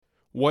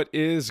What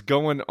is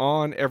going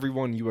on,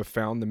 everyone? You have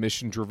found the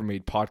Mission Driven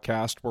Made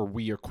podcast, where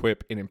we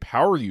equip and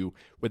empower you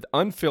with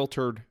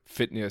unfiltered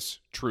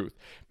fitness truth.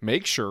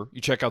 Make sure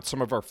you check out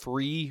some of our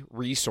free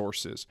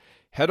resources.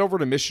 Head over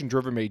to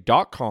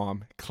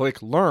missiondrivenmade.com,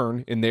 click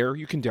learn, and there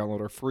you can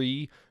download our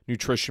free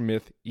Nutrition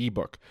Myth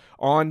ebook.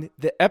 On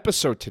the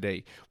episode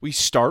today, we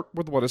start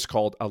with what is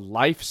called a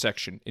life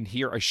section, and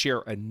here I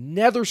share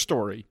another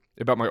story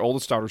about my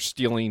oldest daughter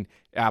stealing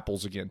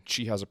apples again.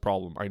 She has a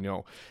problem, I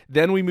know.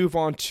 Then we move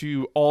on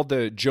to all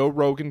the Joe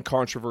Rogan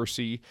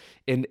controversy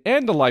and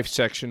end the life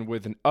section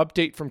with an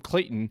update from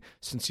Clayton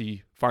since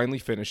he finally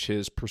finished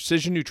his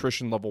Precision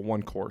Nutrition Level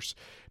 1 course.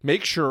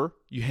 Make sure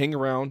you hang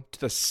around to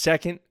the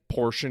second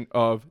portion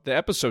of the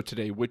episode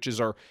today, which is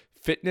our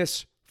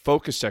fitness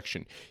focus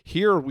section.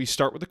 Here we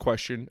start with the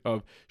question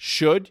of,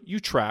 should you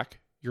track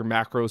your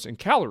macros and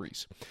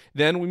calories?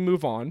 Then we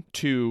move on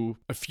to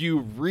a few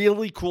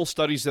really cool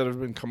studies that have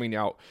been coming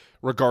out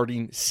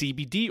regarding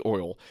CBD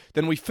oil.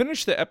 Then we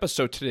finish the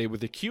episode today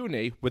with a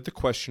Q&A with the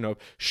question of,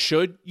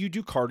 should you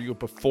do cardio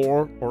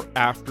before or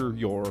after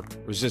your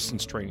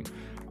resistance training?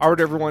 All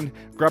right, everyone,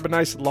 grab a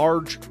nice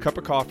large cup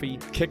of coffee,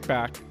 kick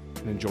back,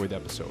 and enjoy the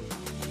episode.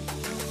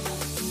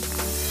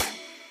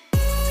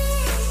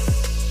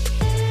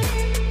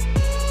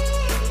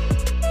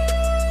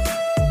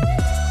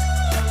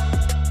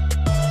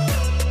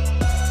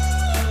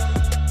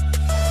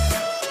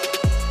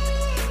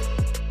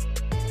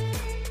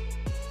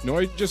 No,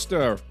 I just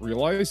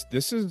realized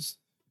this is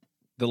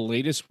the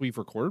latest we've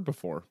recorded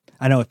before.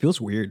 I know, it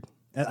feels weird.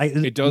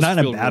 It does, not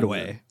in a bad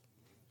way. Weird.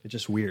 It's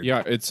just weird.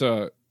 Yeah,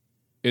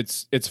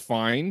 it's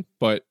fine,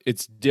 but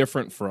it's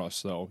different for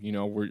us though. You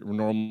know, we're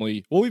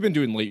normally we've been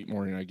doing late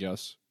morning, I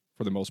guess,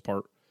 for the most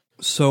part.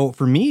 So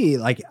for me,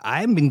 like,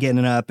 I've been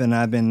getting up and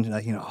I've been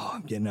like,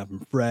 I'm getting up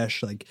and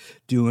fresh, like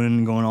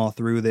going all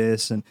through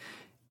this, and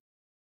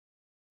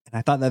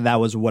I thought that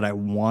was what I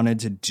wanted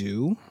to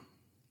do,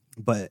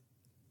 but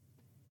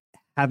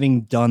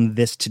having done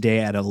this today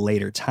at a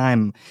later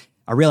time,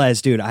 I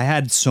realized, dude, I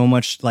had so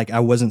much, like, I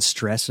wasn't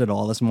stressed at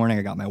all this morning.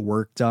 I got my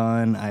work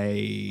done.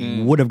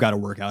 I would have got a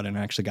workout and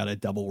I actually got a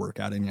double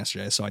workout in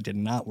yesterday. So I did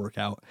not work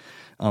out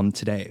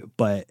today,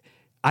 but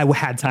I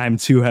had time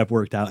to have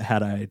worked out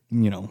had I,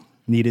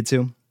 needed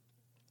to.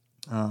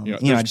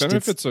 There's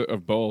benefits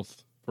of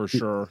both for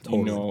sure.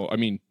 Totally. I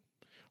mean,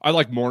 I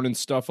like morning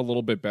stuff a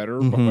little bit better,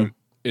 but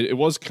it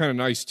was kind of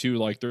nice too.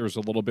 Like, there's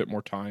a little bit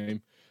more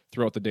time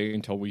throughout the day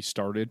until we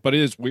started. But it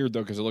is weird though,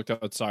 because I looked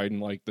outside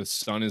and like the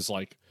sun is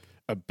like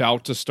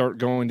about to start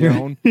going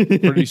down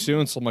pretty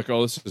soon. So I'm like,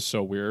 oh, this is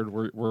so weird.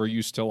 We're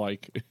used to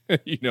like,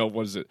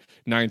 what is it,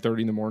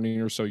 9:30 in the morning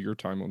or so your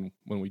time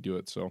when we do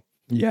it. So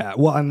yeah.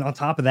 Well, and on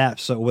top of that,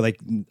 so like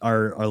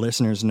our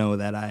listeners know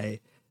that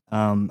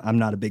I'm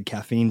not a big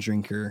caffeine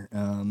drinker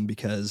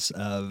because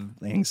of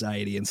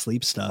anxiety and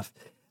sleep stuff.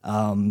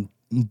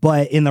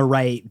 But in the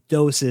right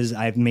doses,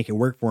 I make it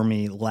work for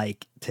me.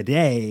 Like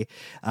today,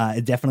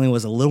 it definitely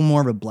was a little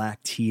more of a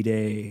black tea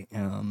day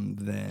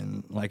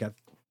than like this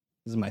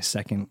is my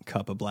second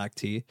cup of black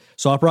tea.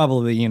 So I'll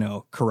probably,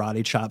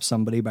 karate chop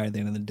somebody by the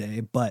end of the day,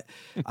 but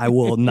I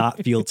will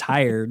not feel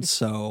tired.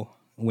 So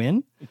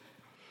win.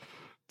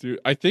 Dude,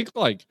 I think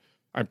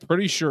I'm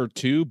pretty sure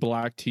 2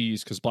 black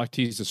teas, because black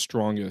tea is the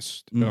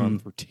strongest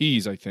for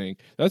teas, I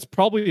think. That's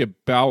probably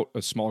about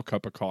a small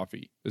cup of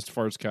coffee as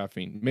far as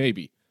caffeine,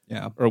 maybe.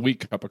 Yeah. Or a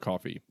weak cup of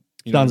coffee.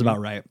 Sounds about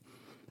right.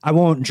 I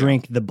won't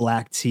drink the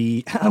black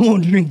tea. I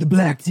won't drink the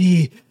black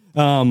tea.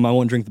 I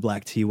won't drink the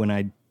black tea when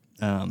I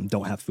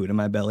don't have food in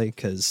my belly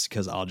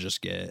because I'll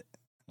just get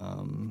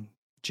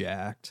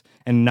jacked,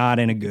 and not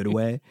in a good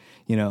way.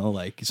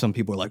 Like some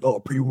people are like, oh,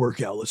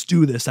 pre-workout, let's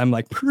do this. I'm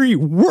like,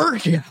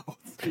 pre-workout?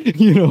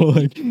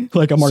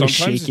 like I'm already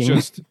Sometimes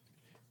shaking.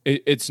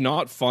 It's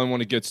not fun when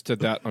it gets to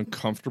that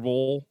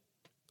uncomfortable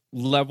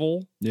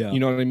level. Yeah.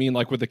 You know what I mean?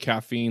 Like with the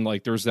caffeine,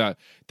 like there's that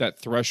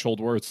threshold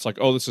where it's like,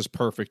 oh, this is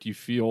perfect. You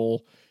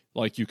feel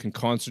like you can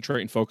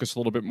concentrate and focus a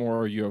little bit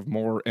more. You have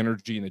more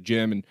energy in the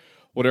gym and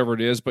whatever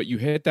it is, but you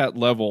hit that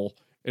level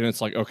and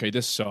it's like, okay,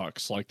 this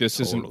sucks. Like this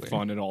isn't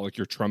fun at all. Like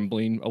you're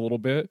trembling a little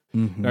bit.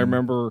 And I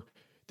remember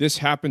this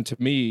happened to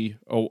me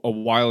a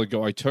while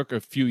ago. I took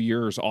a few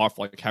years off,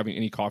 like having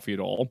any coffee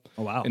at all.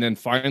 Oh, wow. And then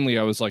finally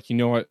I was like, you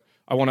know what?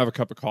 I want to have a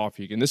cup of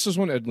coffee again. This is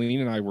when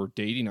Adeline and I were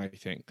dating, I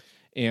think.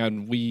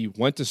 And we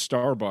went to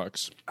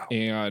Starbucks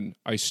and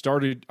I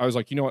was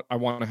like, you know what? I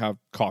want to have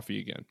coffee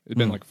again. It'd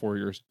been like 4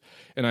 years.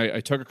 And I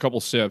took a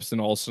couple sips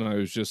and all of a sudden I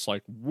was just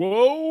like,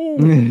 whoa.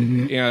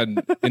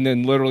 and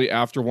then literally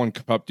after one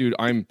cup, dude,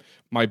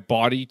 my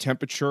body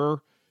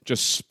temperature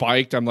just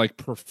spiked. I'm like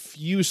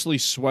profusely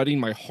sweating.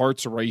 My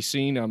heart's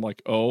racing. I'm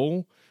like,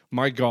 oh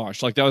my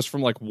gosh. Like that was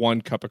from like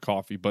one cup of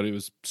coffee, but it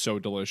was so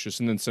delicious.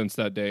 And then since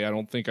that day, I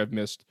don't think I've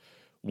missed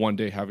one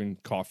day having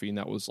coffee. And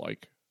that was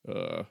like,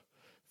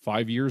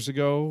 5 years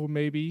ago,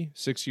 maybe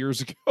 6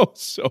 years ago.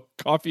 So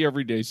coffee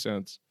every day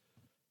since.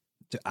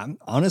 I'm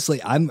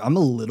honestly, I'm a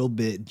little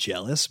bit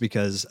jealous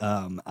because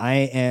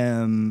I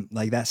am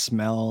like that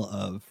smell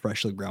of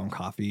freshly ground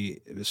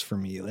coffee is for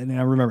me. And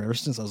I remember ever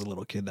since I was a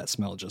little kid, that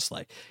smell just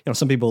like,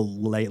 some people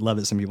love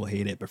it, some people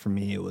hate it, but for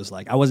me, it was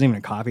like I wasn't even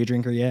a coffee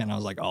drinker yet, and I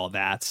was like, oh,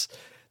 that's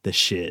the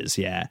shiz,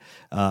 yeah.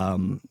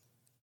 I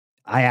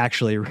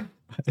actually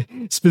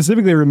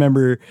specifically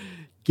remember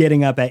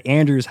getting up at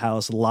Andrew's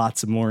house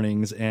lots of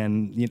mornings,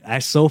 and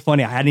it's so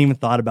funny. I hadn't even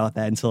thought about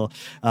that until.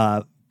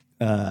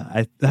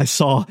 I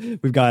saw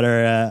we've got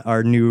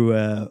our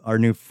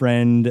new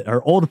friend,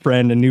 our old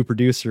friend, and new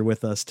producer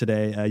with us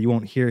today. You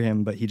won't hear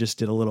him, but he just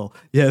did a little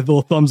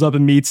thumbs up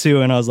and me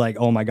too. And I was like,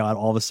 oh my God,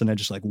 all of a sudden I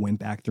just like went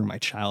back through my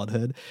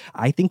childhood.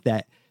 I think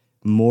that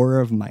more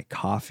of my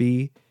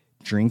coffee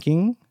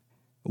drinking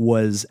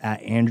was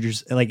at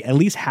Andrew's, like at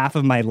least half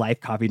of my life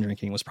coffee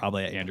drinking was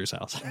probably at Andrew's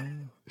house.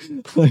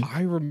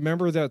 I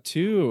remember that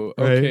too.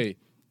 Right? Okay.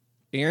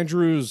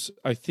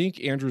 I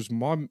think Andrew's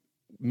mom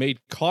made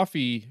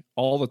coffee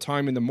all the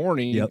time in the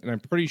morning, and I'm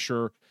pretty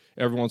sure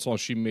every once in a while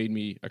she made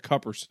me a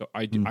cup or so.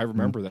 I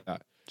remember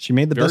that. She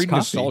made the Very best coffee.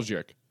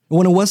 nostalgic.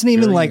 When it wasn't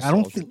even Very like nostalgic.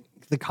 I don't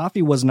think the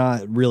coffee was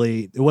not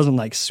really. It wasn't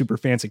like super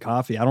fancy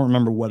coffee. I don't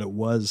remember what it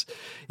was.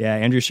 Yeah,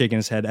 Andrew's shaking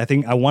his head.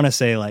 I want to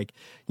say like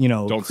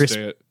Don't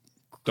say it.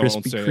 Don't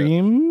Krispy say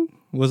Kreme.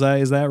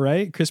 Is that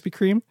right? Krispy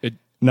Kreme? Please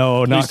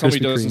No, not tell me Krispy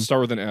it doesn't Kreme.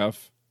 start with an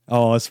F.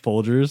 Oh, it's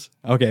Folgers.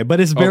 Okay, but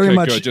it's very Okay,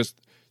 much. good.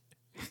 Just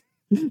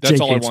that's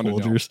Jake all I hates want to know.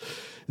 Folgers.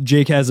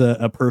 Jake has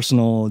a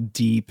personal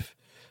deep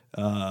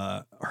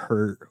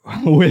hurt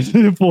with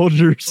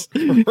Folgers.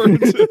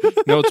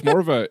 No, it's more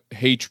of a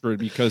hatred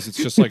because it's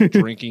just like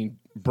drinking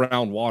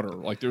brown water.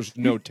 Like there's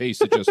no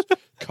taste. It just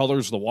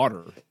colors the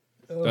water.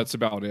 That's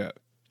about it.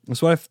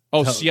 That's what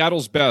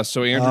Seattle's best.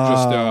 So Andrew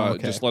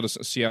okay. just let us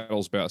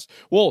Seattle's best.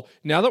 Well,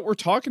 now that we're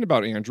talking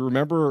about Andrew,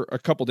 remember a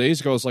couple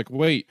days ago, I was like,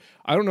 wait,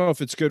 I don't know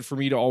if it's good for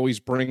me to always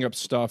bring up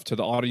stuff to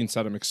the audience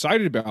that I'm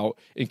excited about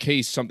in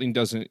case something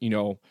doesn't,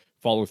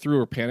 follow through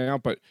or pan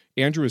out. But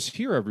Andrew is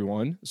here,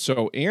 everyone.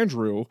 So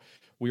Andrew,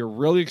 we are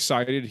really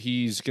excited.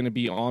 He's going to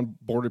be on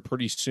boarded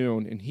pretty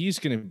soon, and he's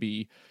going to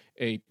be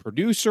a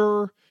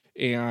producer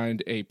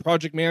and a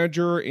project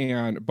manager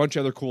and a bunch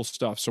of other cool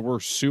stuff. So we're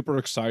super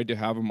excited to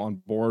have him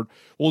on board.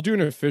 We'll do an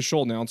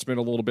official announcement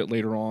a little bit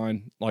later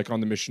on, like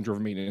on the Mission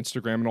Driven Meeting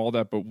Instagram and all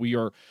that, but we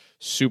are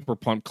super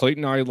pumped.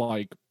 Clayton and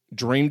I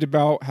dreamed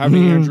about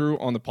having Andrew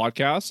on the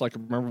podcast. Like,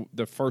 I remember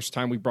the first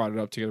time we brought it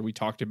up together, we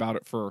talked about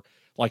it for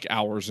like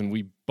hours and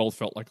we both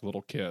felt like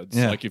little kids.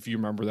 Yeah. Like if you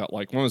remember that,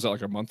 like when was that,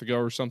 like a month ago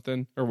or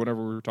something, or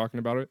whenever we were talking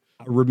about it?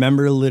 I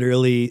remember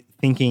literally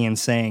thinking and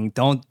saying,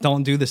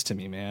 don't do this to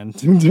me, man.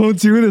 Don't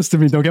do this to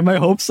me. Don't get my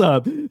hopes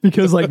up.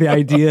 Because like the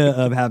idea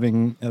of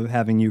having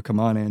you come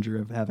on,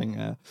 Andrew, of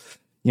having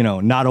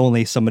not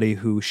only somebody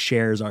who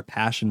shares our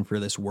passion for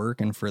this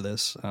work and for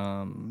this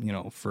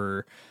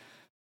for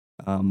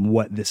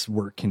what this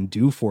work can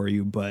do for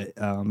you, but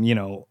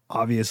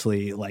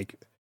obviously like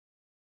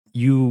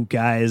you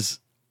guys,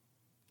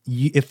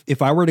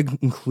 if I were to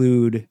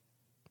include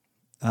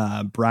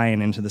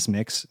Brian into this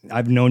mix,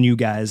 I've known you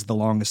guys the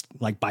longest,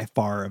 like by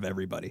far of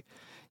everybody,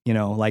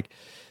 like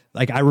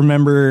I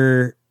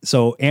remember,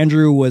 so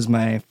Andrew was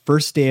my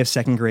first day of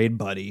second grade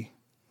buddy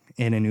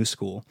in a new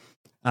school.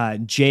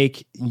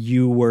 Jake,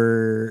 we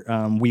were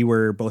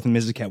both in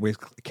Mrs.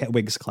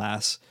 Ketwig's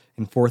class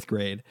in fourth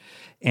grade.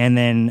 And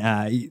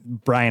then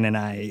Brian and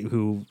I,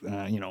 who,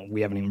 we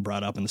haven't even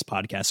brought up in this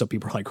podcast. So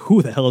people are like,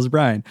 who the hell is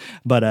Brian?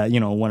 But,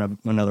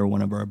 another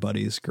one of our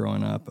buddies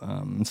growing up,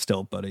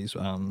 still buddies,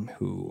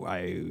 who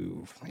I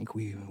think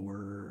we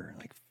were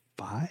like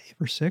 5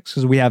 or 6,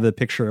 because we have the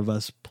picture of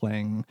us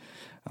playing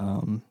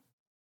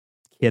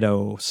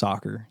kiddo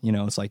soccer.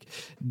 It's like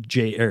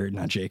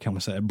not Jake, I'm gonna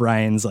say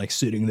Brian's like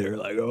sitting there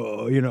like,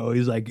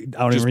 he's like,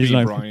 I don't Just even being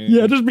know. Brian.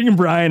 Yeah, just being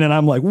Brian. And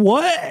I'm like,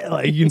 what?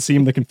 Like you can see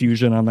the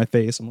confusion on my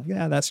face. I'm like,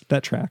 yeah,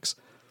 that tracks.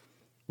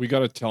 We got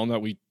to tell him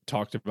that we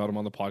talked about him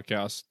on the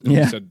podcast. And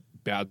Yeah. we said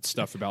bad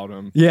stuff about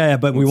him. Yeah,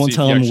 but we Let's won't see if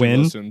tell he him actually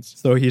when. listens.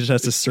 So he just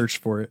has to search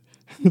for it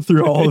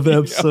through all of the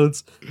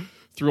episodes.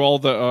 Through all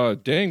the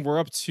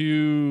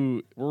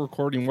we're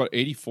recording what,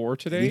 84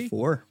 today?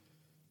 84.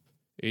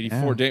 84.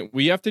 Yeah. Dang,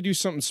 we have to do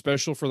something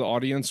special for the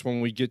audience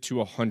when we get to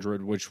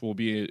 100, which will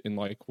be in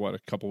like what, a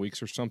couple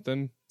weeks or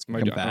something. I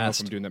don't know if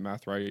I'm doing that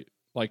math right.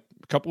 Like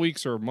a couple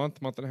weeks or a month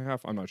and a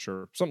half. I'm not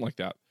sure. Something like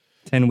that.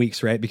 10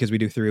 weeks, right? Because we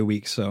do 3 a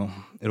week, so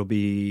it'll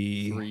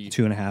be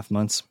 2.5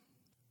 months.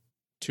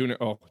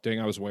 Oh, dang,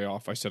 I was way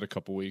off. I said a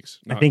couple weeks.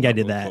 I think I not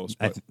did really that. close,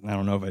 I but-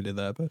 don't know if I did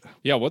that, but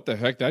yeah, what the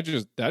heck? That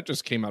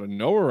just came out of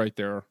nowhere right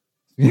there.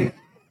 That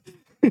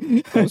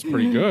was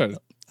pretty good.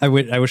 I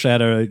wish I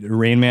had a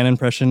Rain Man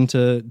impression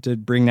to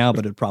bring now,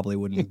 but it probably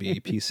wouldn't be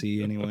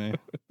PC anyway.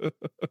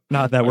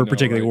 Not that we're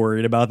particularly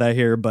worried about that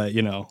here, but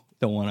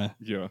don't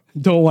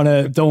want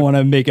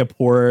to make a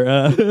poor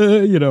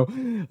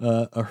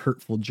a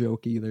hurtful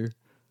joke either.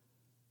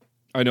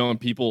 I know,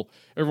 and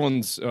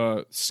everyone's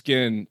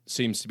skin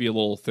seems to be a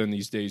little thin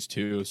these days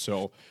too,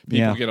 so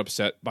people get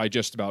upset by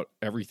just about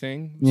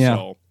everything. Yeah.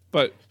 So,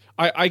 but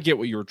I get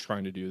what you were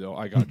trying to do, though.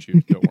 I got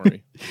you. Don't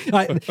worry.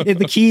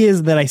 The key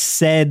is that I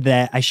said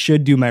that I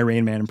should do my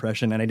Rain Man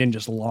impression, and I didn't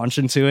just launch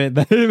into it.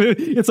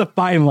 It's a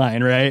fine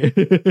line, right?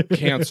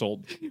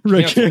 Canceled.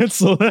 Right,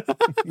 cancel.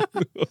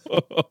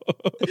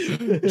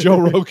 Joe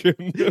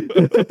Rogan.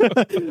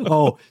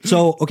 Oh,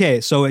 so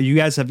okay. So you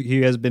guys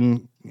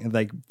been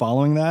like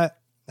following that?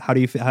 How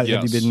do you? Have you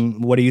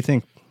been? What do you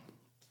think,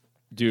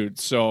 dude?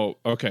 So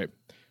okay.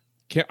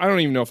 I don't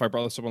even know if I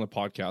brought this up on the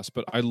podcast,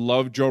 but I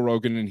love Joe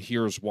Rogan, and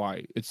here's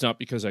why. It's not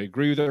because I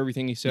agree with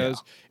everything he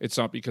says. Yeah. It's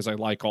not because I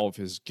like all of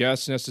his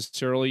guests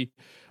necessarily,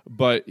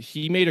 but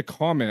he made a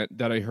comment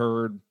that I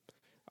heard,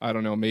 I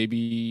don't know,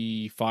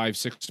 maybe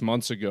 5-6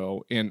 months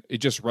ago, and it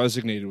just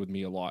resonated with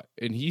me a lot.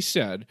 And he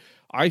said,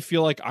 I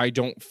feel like I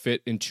don't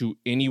fit into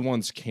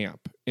anyone's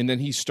camp. And then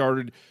he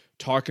started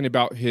talking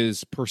about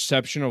his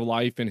perception of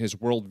life and his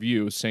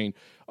worldview, saying,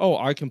 oh,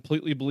 I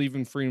completely believe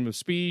in freedom of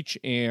speech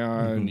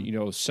and, you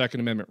know,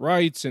 Second Amendment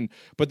rights.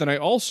 But then I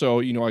also,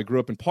 you know, I grew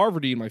up in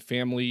poverty and my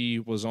family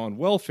was on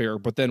welfare,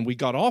 but then we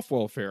got off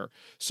welfare.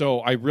 So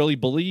I really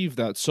believe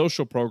that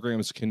social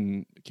programs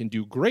can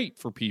do great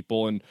for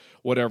people and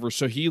whatever.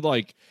 So he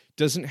like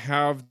doesn't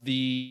have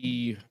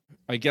the,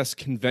 I guess,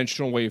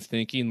 conventional way of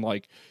thinking,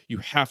 like you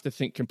have to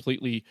think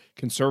completely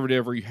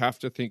conservative or you have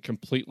to think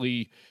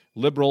completely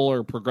liberal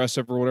or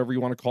progressive or whatever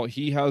you want to call it.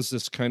 He has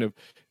this kind of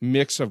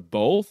mix of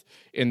both.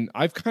 And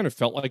I've kind of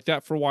felt like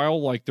that for a while.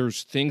 Like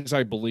there's things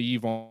I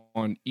believe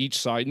on each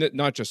side,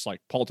 not just like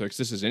politics.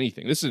 This is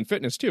anything. This is in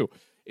fitness too.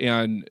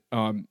 And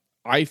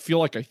I feel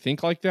like I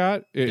think like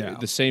that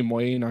the same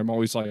way. And I'm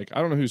always like,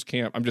 I don't know whose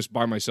camp. I'm just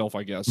by myself,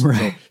 I guess.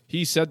 Right. So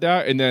he said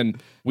that. And then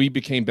we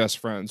became best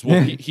friends.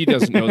 Well, he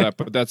doesn't know that,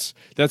 but that's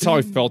how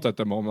I felt at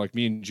the moment. Like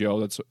me and Joe,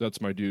 that's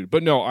my dude.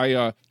 But no,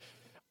 I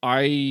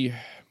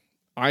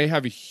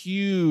have a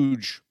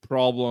huge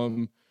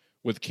problem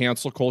with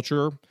cancel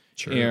culture.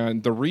 Sure.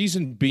 And the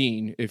reason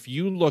being, if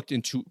you looked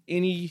into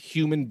any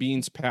human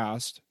being's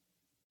past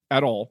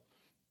at all,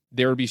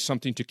 there would be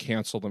something to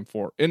cancel them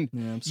for. And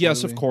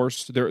yes, of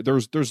course,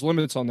 there's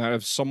limits on that.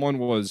 If someone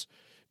was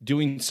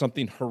doing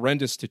something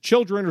horrendous to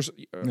children,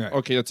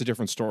 okay, that's a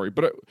different story.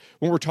 But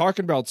when we're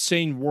talking about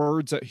saying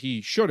words that he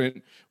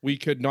shouldn't, we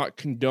could not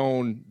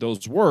condone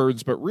those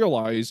words, but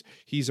realize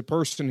he's a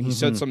person. He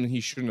said something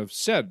he shouldn't have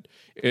said,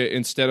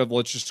 instead of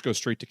let's just go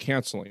straight to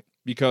canceling.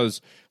 Because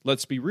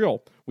let's be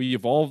real, we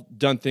have all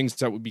done things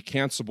that would be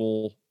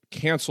cancelable.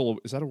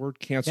 Is that a word?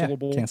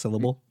 Cancelable. Yeah,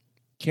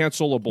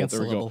 cancelable.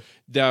 There we go.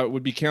 That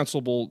would be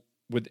cancelable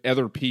with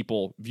other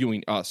people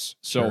viewing us.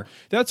 So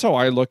that's how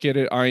I look at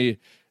it. I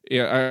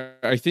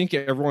think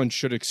everyone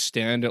should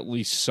extend at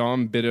least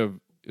some bit of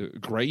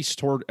grace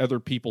toward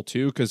other people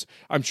too, because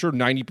I'm sure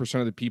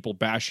 90% of the people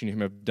bashing him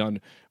have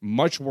done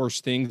much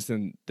worse things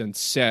than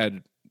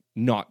said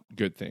not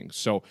good things.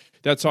 So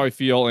that's how I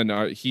feel.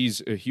 And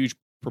he's a huge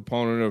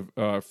proponent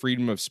of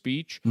freedom of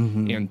speech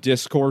and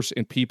discourse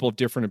and people of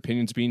different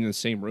opinions being in the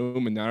same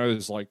room. And that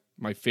is like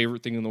my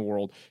favorite thing in the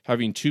world,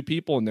 having two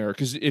people in there.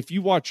 Because if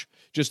you watch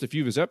just a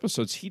few of his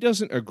episodes, he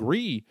doesn't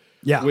agree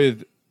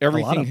with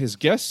everything his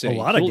guests say.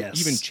 He'll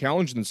even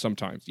challenge them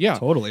sometimes. Yeah,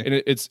 totally.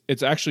 And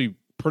it's actually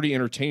pretty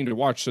entertaining to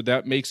watch. So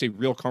that makes a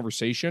real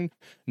conversation,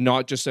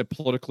 not just a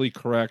politically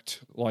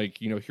correct, like,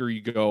 you know, here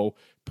you go,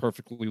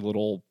 perfectly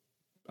little,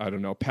 I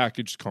don't know,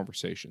 packaged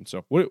conversation.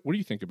 So what do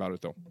you think about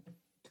it though?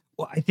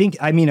 Well,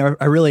 I mean,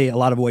 I really, a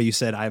lot of what you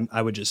said,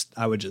 I would just,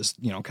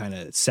 you know, kind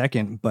of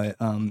second, but,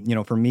 you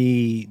know, for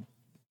me,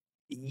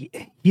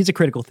 he's a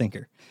critical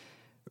thinker.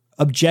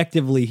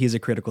 Objectively, he's a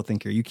critical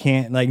thinker. You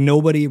can't, like,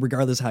 nobody,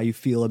 regardless how you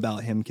feel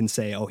about him, can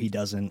say, oh, he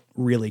doesn't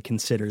really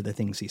consider the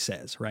things he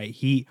says, right?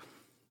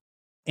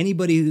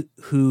 Anybody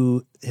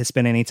who has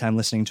spent any time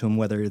listening to him,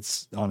 whether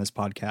it's on his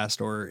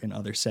podcast or in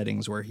other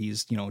settings where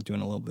he's, you know,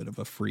 doing a little bit of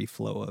a free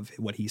flow of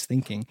what he's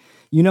thinking,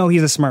 you know,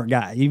 he's a smart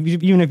guy.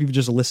 Even if you've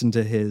just listened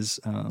to his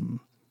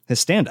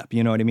stand-up,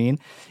 you know what I mean?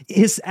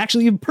 It's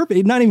actually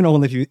perfect. Not even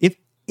only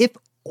if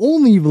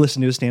only you've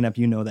listened to his stand-up,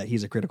 you know that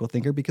he's a critical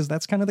thinker, because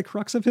that's kind of the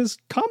crux of his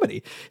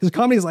comedy. His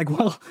comedy is like,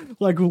 well,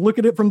 like, look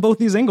at it from both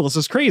these angles.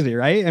 It's crazy,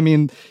 right? I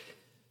mean,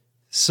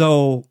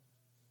 so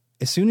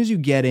as soon as you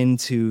get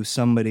into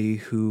somebody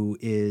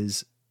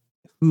whose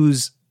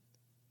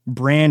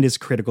brand is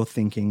critical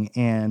thinking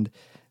and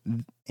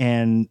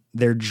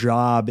their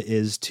job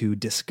is to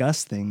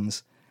discuss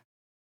things,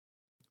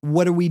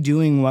 what are we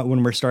doing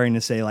when we're starting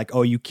to say, like,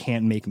 oh, you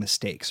can't make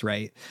mistakes,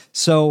 right?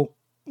 So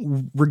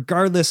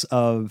regardless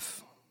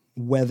of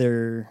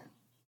whether,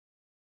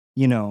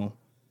 you know,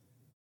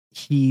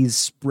 he's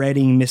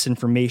spreading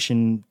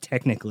misinformation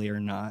technically or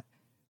not,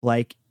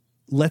 like,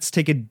 let's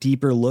take a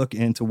deeper look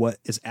into what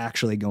is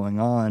actually going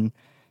on.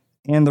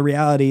 And the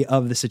reality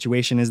of the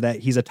situation is that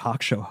he's a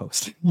talk show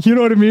host. You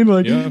know what I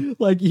mean?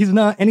 Like he's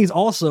not, and he's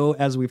also,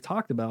 as we've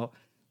talked about,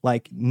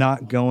 like,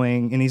 not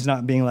going, and he's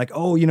not being like,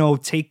 oh, you know,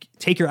 take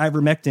your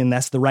ivermectin,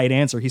 that's the right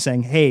answer. He's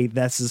saying, hey,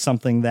 this is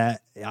something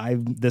that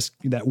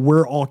that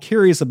we're all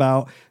curious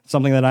about,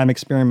 something that I'm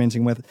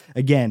experimenting with.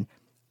 Again,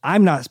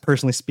 I'm not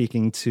personally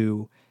speaking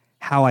to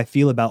how I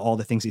feel about all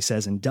the things he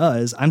says and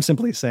does. I'm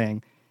simply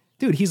saying,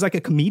 dude, he's like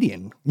a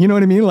comedian. You know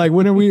what I mean? Like,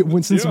 when are we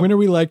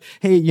like,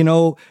 hey,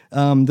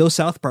 those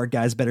South Park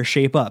guys better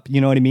shape up.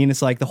 You know what I mean?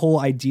 It's like the whole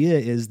idea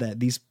is that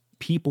these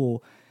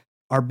people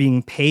are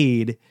being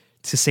paid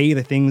to say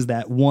the things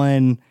that,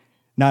 one,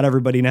 not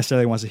everybody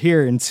necessarily wants to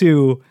hear, and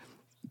two,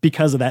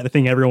 because of that, the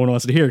thing everyone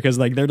wants to hear, because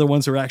like they're the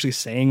ones who are actually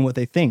saying what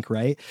they think,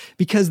 right?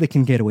 Because they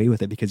can get away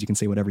with it, because you can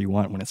say whatever you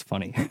want when it's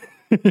funny.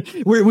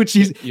 Which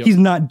he's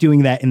not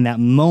doing that in that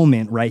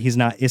moment, right? It's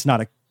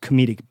not a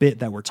comedic bit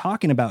that we're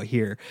talking about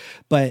here,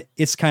 but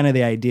it's kind of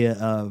the idea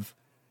of,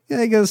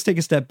 let's take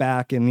a step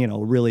back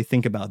and, really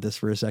think about this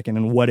for a second.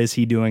 And what is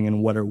he doing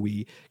and what are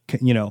we,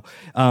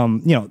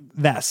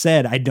 that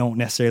said, I don't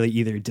necessarily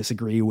either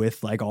disagree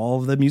with like all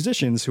of the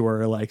musicians who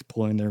are like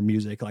pulling their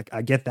music. Like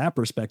I get that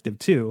perspective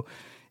too.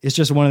 It's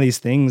just one of these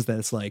things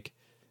that's like,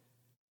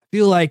 I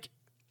feel like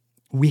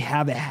we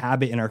have a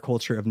habit in our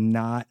culture of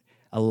not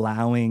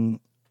allowing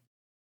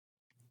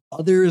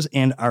others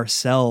and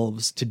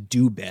ourselves to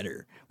do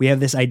better. We have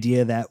this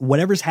idea that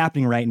whatever's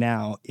happening right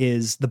now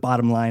is the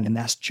bottom line, and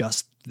that's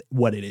just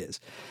what it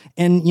is.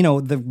 And,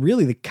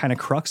 the kind of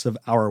crux of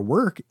our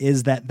work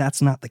is that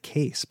that's not the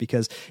case,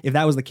 because if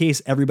that was the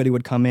case, everybody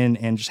would come in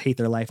and just hate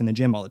their life in the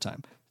gym all the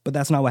time. But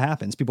that's not what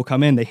happens. People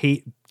come in, they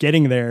hate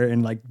getting there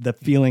and like the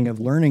feeling of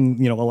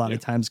learning, a lot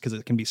of times, because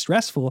it can be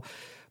stressful.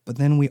 But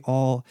then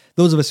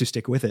those of us who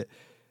stick with it,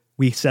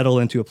 we settle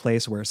into a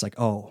place where it's like,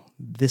 oh,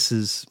 this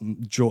is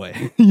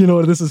joy.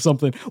 This is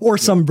something, or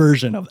some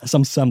version of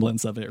some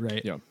semblance of it,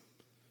 right? Yeah.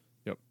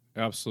 Yep.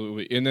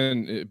 Absolutely. And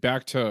then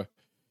back to,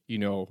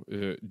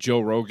 Joe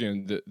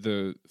Rogan,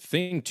 the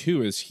thing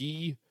too is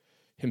he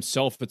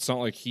himself, it's not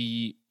like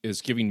he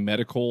is giving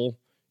medical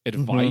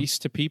advice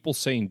to people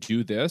saying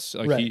do this.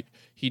 Like right.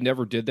 he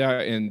never did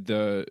that. And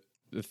the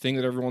thing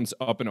that everyone's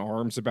up in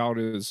arms about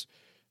is,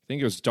 I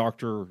think it was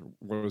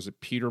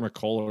Peter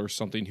McCullough or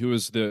something, who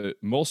is the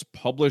most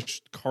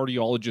published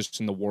cardiologist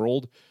in the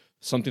world,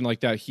 something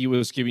like that. He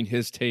was giving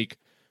his take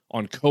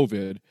on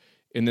COVID,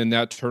 and then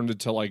that turned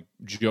into like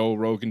Joe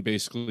Rogan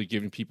basically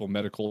giving people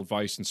medical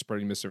advice and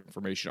spreading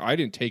misinformation. I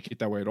didn't take it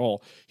that way at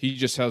all. He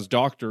just has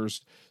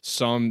doctors,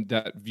 some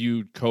that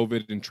viewed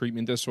COVID and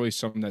treatment this way,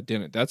 some that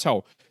didn't. That's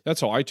how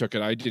I took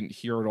it. I didn't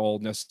hear it all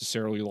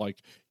necessarily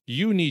like,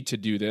 you need to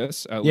do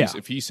this. At least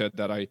if he said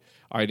that, I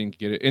didn't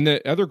get it. And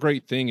the other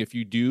great thing, if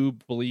you do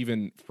believe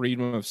in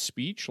freedom of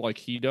speech like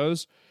he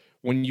does,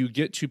 when you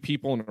get to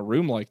people in a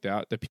room like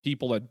that, the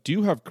people that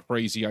do have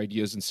crazy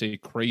ideas and say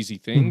crazy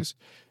things,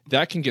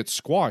 that can get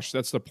squashed.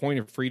 That's the point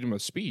of freedom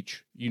of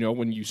speech.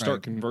 When you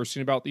start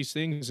conversing about these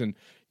things and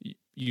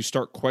you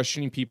start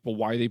questioning people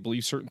why they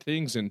believe certain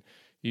things, and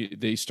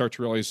they start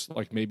to realize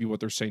like maybe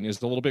what they're saying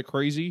is a little bit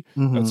crazy.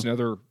 That's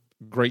another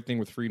great thing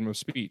with freedom of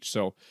speech.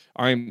 So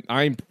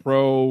I'm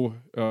pro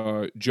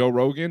Joe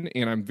Rogan,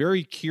 and I'm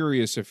very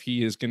curious if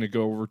he is going to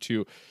go over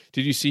to.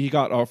 Did you see he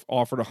got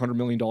offered $100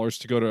 million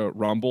to go to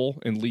Rumble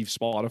and leave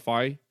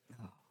Spotify?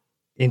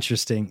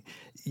 Interesting.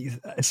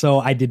 So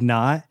I did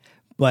not,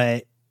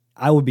 but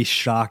I would be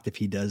shocked if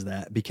he does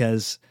that,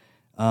 because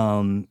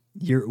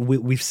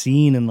we've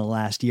seen in the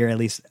last year, at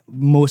least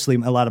mostly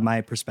a lot of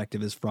my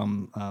perspective is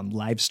from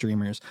live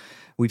streamers.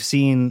 We've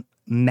seen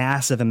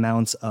massive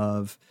amounts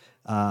of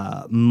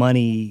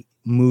money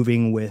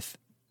moving with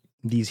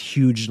these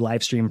huge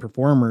live stream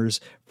performers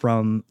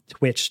from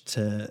Twitch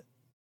to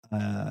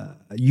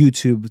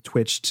YouTube,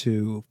 Twitch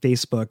to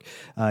Facebook,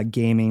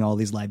 gaming, all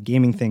these live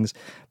gaming things.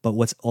 But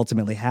what's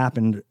ultimately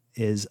happened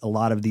is a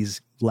lot of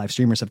these live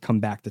streamers have come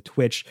back to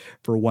Twitch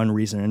for one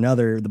reason or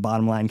another. The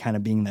bottom line kind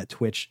of being that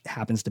Twitch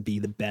happens to be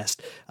the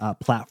best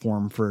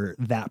platform for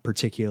that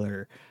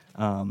particular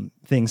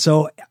thing.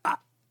 So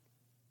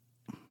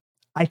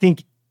I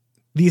think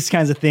these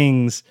kinds of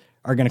things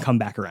are going to come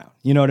back around.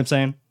 You know what I'm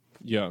saying?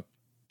 Yeah.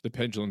 The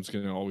pendulum's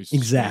going to always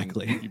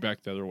exactly swing you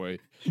back the other way.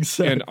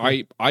 Exactly.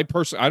 And I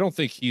personally, I don't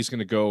think he's going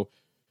to go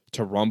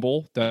to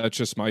Rumble. That's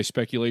just my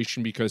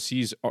speculation, because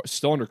he's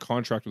still under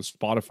contract with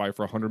Spotify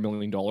for $100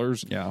 million.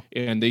 Yeah.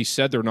 And they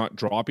said they're not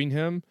dropping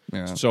him.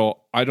 Yeah.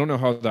 So I don't know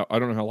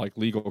how like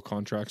legal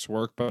contracts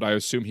work, but I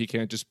assume he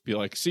can't just be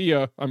like, see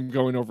ya, I'm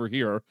going over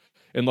here,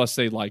 unless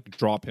they like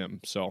drop him.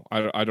 So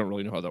I don't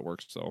really know how that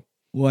works. So.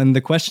 Well, and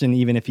the question,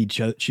 even if he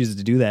chooses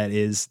to do that,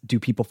 is do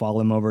people follow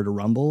him over to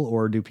Rumble,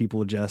 or do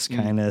people just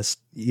kind of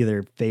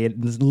either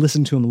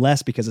listen to him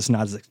less because it's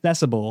not as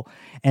accessible,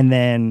 and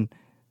then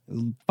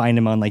find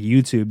him on like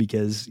YouTube,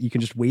 because you can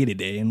just wait a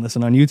day and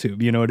listen on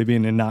YouTube, you know what I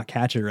mean, and not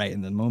catch it right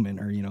in the moment,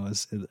 or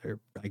or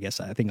I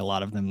guess I think a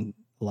lot of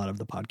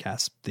the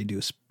podcasts, they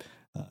do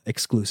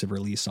exclusive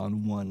release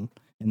on one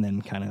and then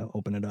kind of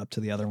open it up to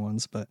the other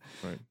ones, but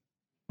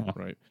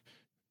right.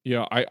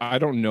 Yeah, I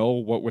don't know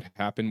what would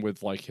happen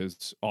with like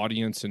his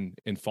audience and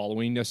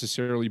following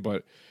necessarily,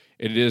 but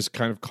it is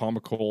kind of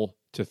comical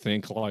to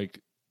think like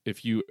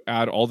if you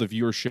add all the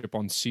viewership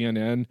on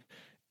CNN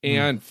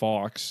and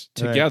Fox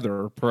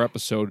together per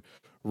episode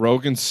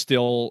Rogan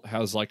still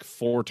has like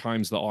 4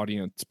 times the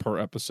audience per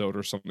episode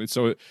or something.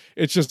 So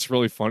it's just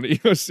really funny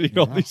seeing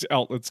all these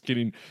outlets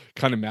getting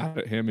kind of mad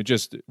at him. It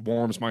just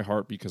warms my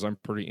heart because I'm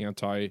pretty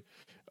anti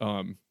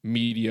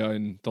media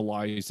and the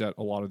lies that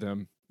a lot of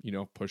them,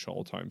 push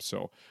all the time.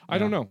 So I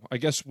don't know. I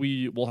guess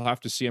we will have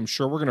to see. I'm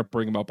sure we're going to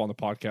bring him up on the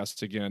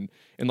podcast again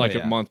in like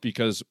a month,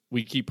 because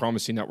we keep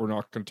promising that we're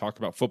not going to talk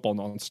about football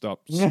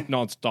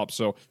nonstop.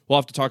 So we'll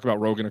have to talk about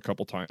Rogan a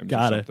couple times.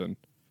 Got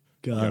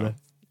it.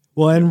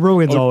 Well, and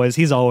Rogan's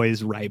he's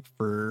always ripe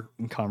for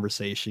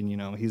conversation.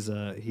 He is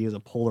a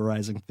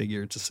polarizing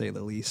figure, to say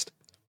the least.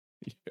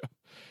 Yeah.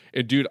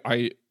 And dude,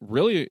 I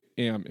really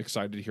am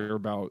excited to hear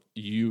about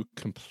you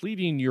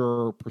completing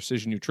your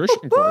precision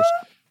nutrition course.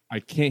 I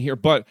can't hear,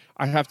 but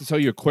I have to tell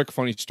you a quick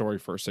funny story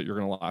first that you're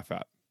going to laugh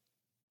at.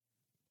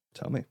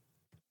 Tell me.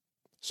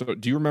 So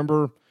do you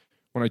remember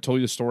when I told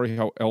you the story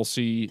how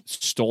Elsie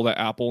stole that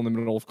apple in the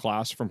middle of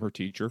class from her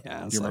teacher?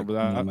 Yeah, do you remember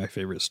that? One of my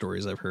favorite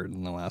stories I've heard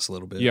in the last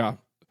little bit. Yeah.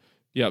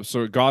 Yeah,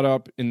 so it got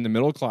up in the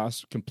middle of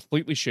class,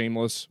 completely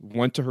shameless,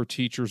 went to her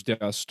teacher's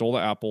desk, stole the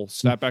apple,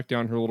 sat back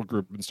down in her little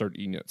group, and started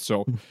eating it.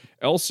 So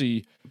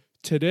Elsie,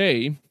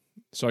 today,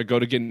 so I go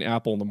to get an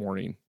apple in the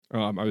morning.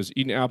 I was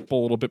eating apple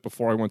a little bit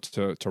before I went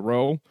to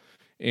row,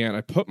 and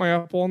I put my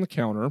apple on the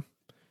counter.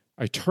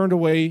 I turned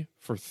away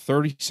for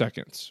 30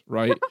 seconds,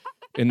 right?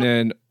 And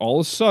then all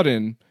of a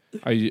sudden,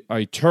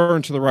 I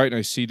turn to the right and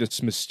I see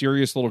this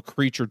mysterious little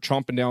creature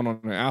chomping down on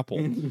an apple.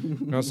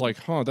 And I was like,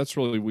 that's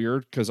really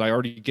weird, because I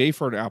already gave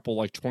her an apple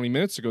like 20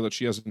 minutes ago that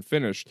she hasn't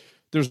finished.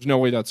 There's no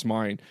way that's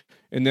mine.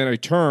 And then I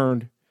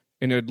turned,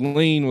 and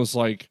Adeline was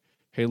like,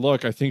 hey,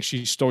 look, I think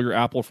she stole your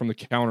apple from the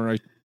counter. And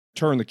I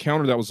turned the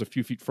counter that was a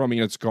few feet from me,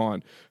 and it's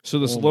gone. So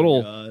this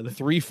little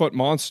 3-foot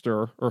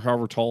monster, or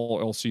however tall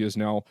Elsie is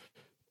now,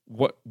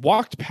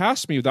 walked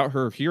past me without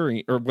her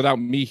hearing, or without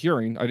me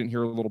hearing. I didn't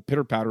hear a little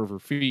pitter patter of her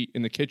feet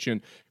in the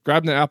kitchen,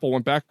 grabbed the apple,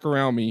 went back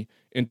around me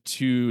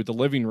into the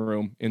living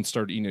room, and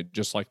started eating it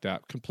just like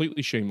that.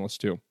 Completely shameless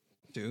too.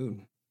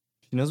 Dude,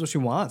 she knows what she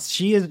wants.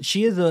 She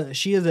is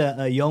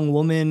a young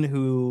woman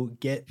who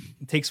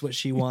takes what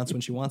she wants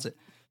when she wants it.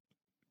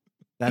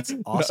 That's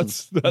awesome.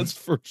 That's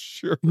for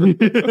sure. She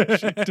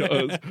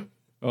does.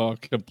 Oh,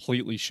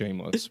 completely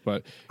shameless,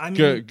 but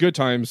good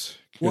times.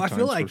 I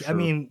feel like,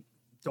 sure.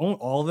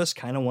 Don't all of us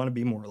kind of want to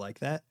be more like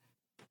that?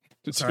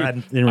 Sorry, I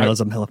didn't realize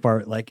I'm hella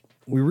far. Like,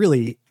 I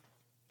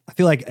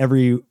feel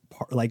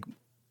like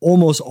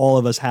almost all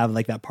of us have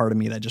like that part of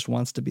me that just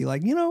wants to be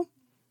like,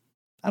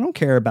 I don't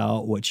care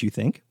about what you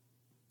think.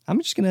 I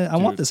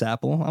want this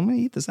apple. I'm going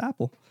to eat this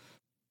apple.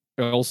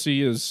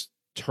 Elsie is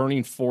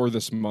turning 4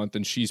 this month,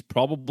 and she's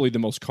probably the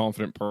most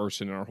confident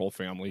person in our whole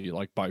family,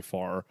 like by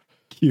far.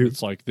 Cute.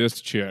 It's like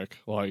this chick,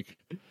 like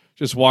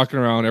just walking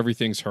around,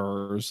 everything's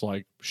hers,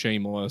 like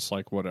shameless,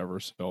 like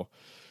whatever. So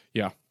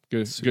yeah,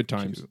 good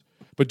times. Cute.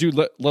 But dude,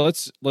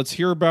 let's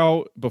hear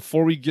about,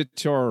 before we get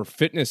to our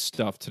fitness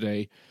stuff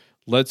today,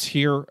 let's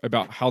hear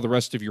about how the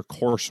rest of your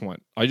course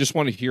went. I just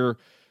want to hear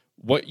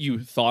what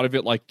you thought of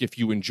it, like if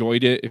you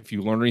enjoyed it, if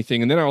you learned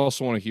anything. And then I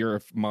also want to hear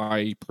if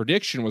my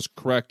prediction was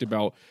correct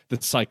about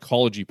the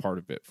psychology part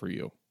of it for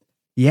you.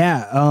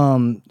 Yeah.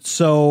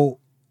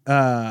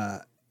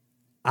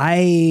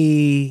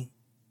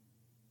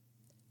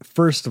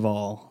 First of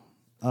all,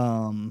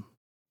 am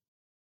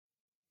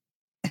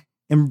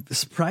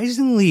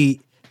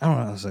surprisingly, I don't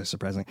know how to say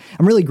surprisingly,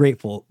 I'm really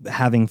grateful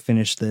having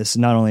finished this,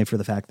 not only for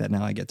the fact that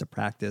now I get to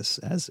practice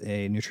as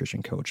a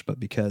nutrition coach, but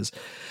because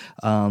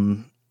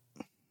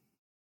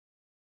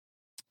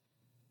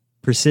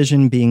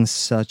Precision being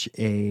such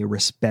a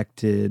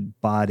respected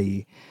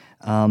body,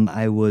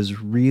 I was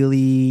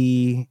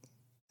really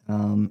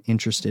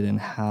interested in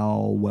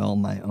how well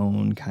my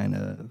own kind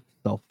of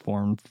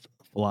self-formed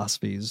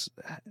philosophies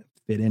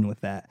fit in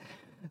with that,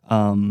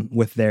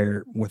 with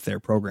their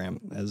program,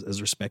 as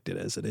respected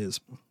as it is.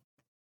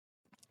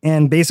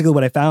 And basically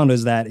what I found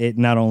is that it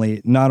not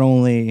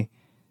only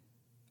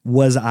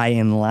was I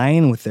in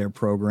line with their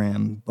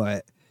program,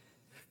 but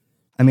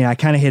I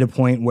kind of hit a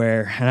point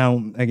where,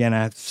 and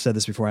I've said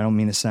this before, I don't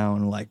mean to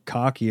sound like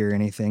cocky or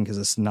anything, because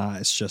it's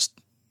not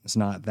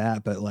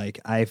that, but like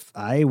I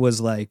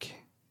was like,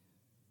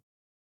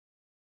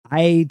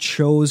 I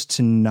chose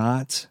to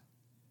not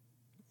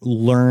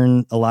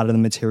learn a lot of the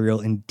material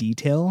in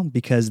detail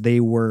because they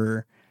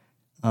were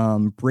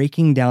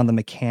breaking down the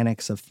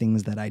mechanics of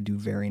things that I do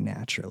very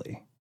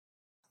naturally.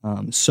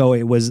 So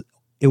it was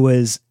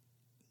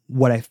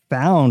what I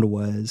found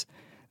was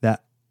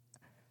that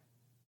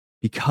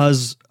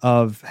because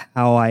of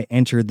how I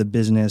entered the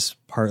business,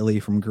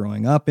 partly from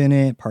growing up in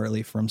it,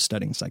 partly from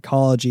studying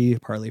psychology,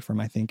 partly from,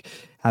 I think,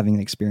 having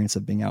the experience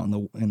of being out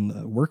in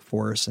the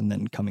workforce and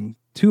then coming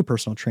to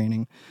personal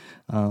training,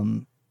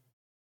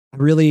 I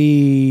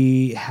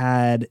really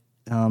had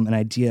an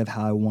idea of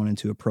how I wanted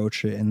to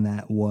approach it, and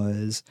that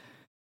was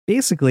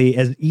basically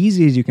as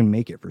easy as you can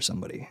make it for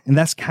somebody. And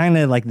that's kind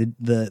of like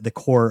the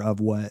core of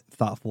what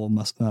thoughtful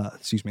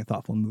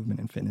movement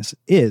and fitness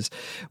is,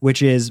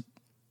 which is,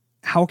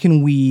 how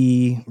can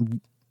we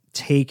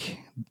take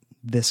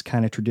this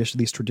kind of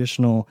these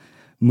traditional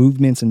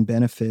movements and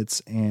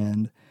benefits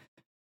and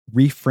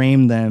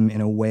reframe them in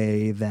a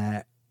way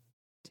that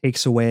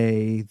takes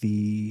away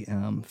the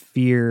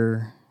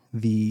fear,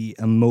 the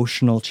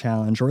emotional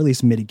challenge, or at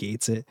least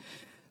mitigates it.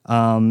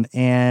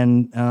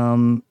 And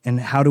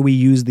how do we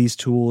use these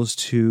tools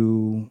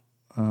to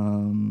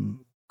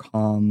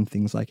calm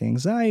things like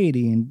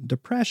anxiety and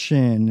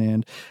depression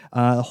and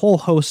a whole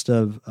host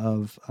of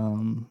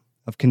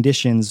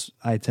conditions.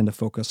 I tend to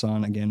focus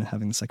on, again,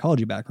 having the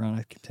psychology background,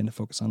 I tend to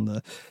focus on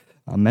the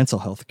mental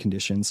health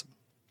conditions.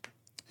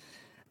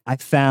 I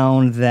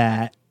found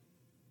that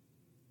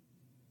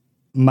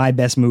my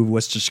best move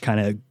was just kind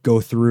of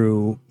go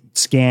through,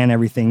 scan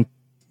everything,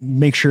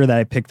 make sure that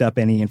I picked up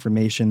any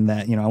information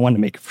that, I wanted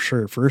to make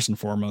sure first and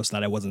foremost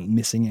that I wasn't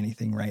missing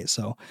anything. Right.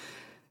 So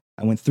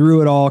I went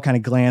through it all, kind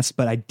of glanced,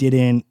 but I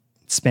didn't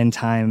spend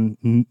time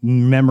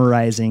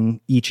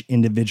memorizing each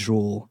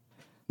individual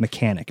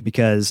mechanic,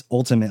 because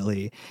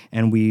ultimately,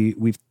 and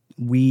we've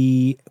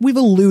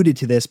alluded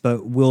to this,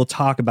 but we'll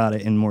talk about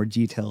it in more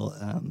detail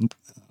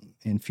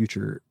in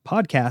future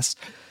podcasts.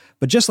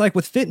 But just like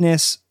with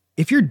fitness,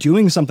 if you're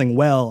doing something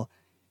well,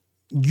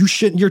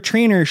 your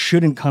trainer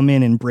shouldn't come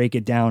in and break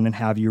it down and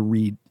have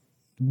you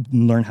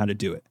learn how to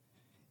do it.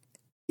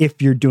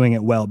 If you're doing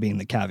it well, being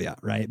the caveat,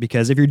 right?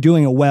 Because if you're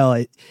doing it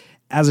well,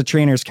 as a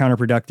trainer, it's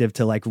counterproductive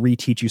to like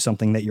reteach you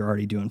something that you're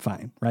already doing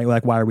fine, right?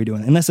 Like, why are we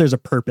doing it? Unless there's a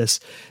purpose,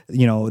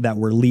 that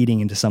we're leading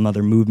into some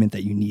other movement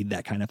that you need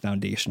that kind of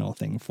foundational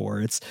thing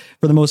for. It's,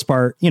 for the most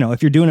part,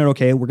 if you're doing it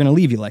okay, we're going to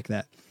leave you like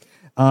that.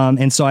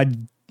 And so I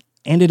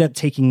ended up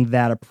taking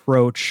that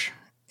approach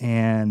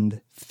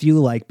and feel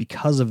like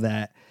because of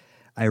that,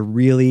 I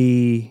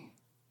really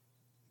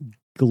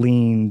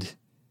gleaned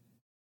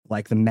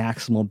like the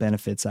maximal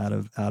benefits out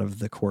of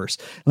the course.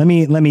 Let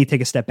me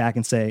take a step back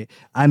and say,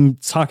 I'm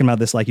talking about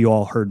this like you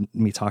all heard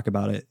me talk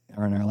about it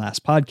on our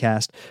last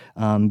podcast,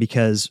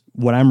 because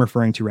what I'm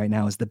referring to right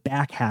now is the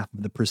back half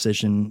of the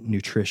Precision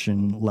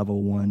Nutrition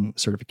Level 1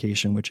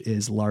 certification, which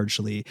is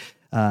largely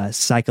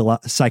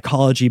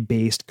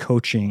psychology-based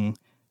coaching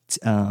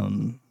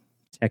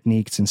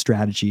techniques and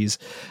strategies,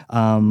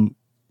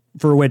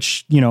 for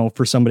which,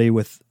 for somebody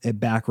with a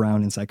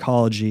background in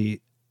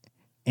psychology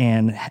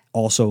and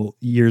also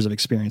years of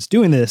experience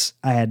doing this,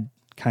 I had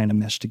kind of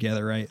meshed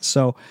together, right?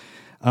 So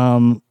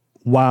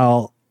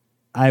while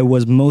I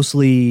was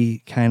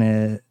mostly kind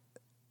of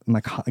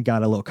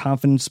got a little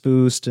confidence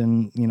boost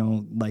and,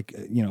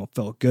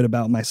 felt good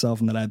about myself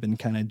and that I've been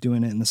kind of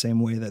doing it in the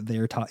same way that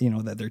they're taught,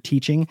 that they're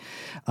teaching.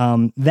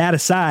 That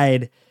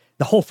aside,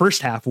 the whole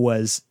first half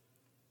was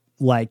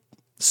like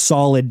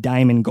solid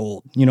diamond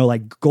gold,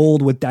 like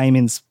gold with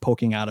diamonds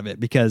poking out of it,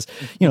 because,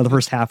 the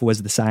first half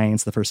was the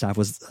science. The first half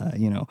was,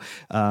 kind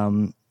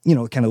of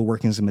the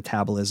workings of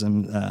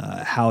metabolism,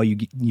 how you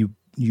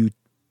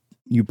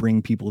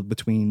bring people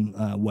between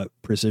what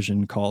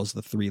Precision calls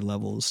the 3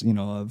 levels,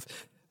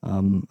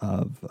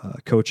 of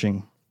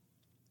coaching.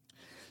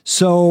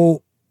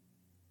 So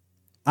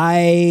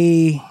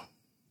I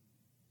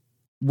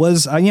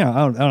was, I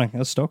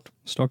was stoked.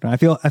 I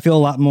feel a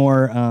lot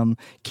more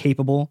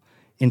capable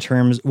in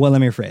terms, well,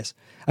 let me rephrase.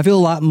 I feel a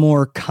lot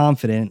more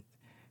confident,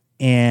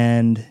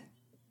 and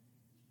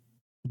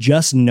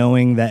just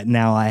knowing that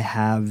now I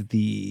have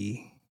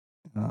the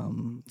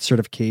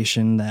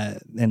certification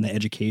and the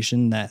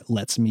education that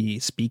lets me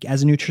speak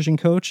as a nutrition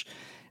coach,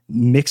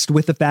 mixed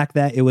with the fact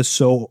that it was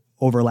so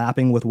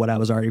overlapping with what I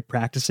was already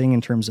practicing in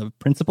terms of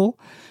principle.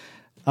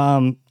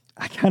 I'm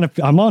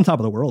on top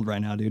of the world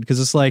right now, dude. Cause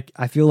it's like,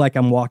 I feel like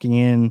I'm walking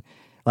in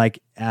like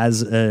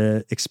as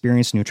a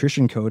experienced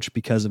nutrition coach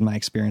because of my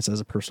experience as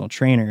a personal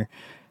trainer,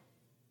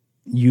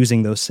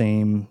 using those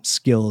same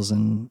skills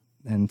and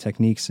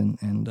techniques and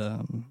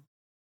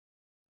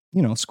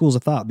schools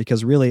of thought,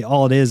 because really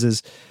all it is,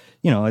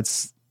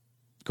 it's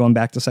going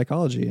back to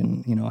psychology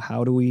and,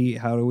 how do we,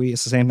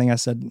 it's the same thing I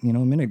said, a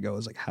minute ago,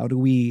 is like, how do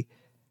we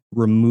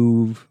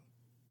remove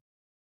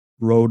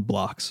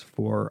roadblocks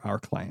for our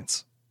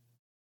clients?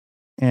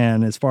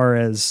 And as far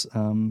as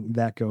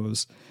that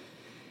goes,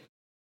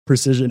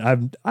 Precision,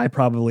 I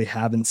probably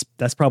haven't,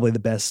 that's probably the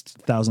best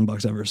 $1,000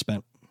 I've ever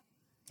spent,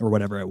 or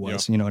whatever it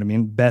was. Yep. You know what I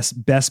mean?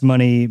 Best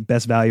money,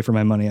 best value for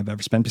my money I've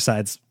ever spent,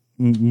 besides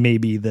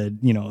maybe the,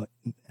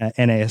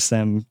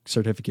 NASM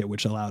certificate,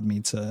 which allowed me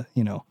to,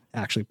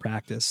 actually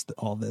practice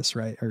all this,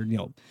 right? Or,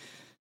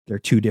 they're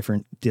 2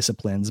 different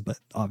disciplines, but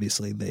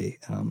obviously they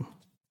are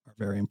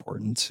very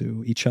important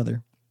to each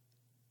other.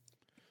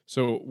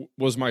 So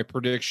was my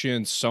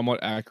prediction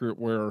somewhat accurate,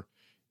 where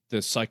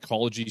the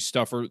psychology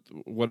stuff or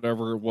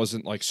whatever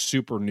wasn't like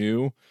super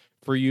new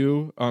for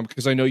you?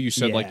 Because I know you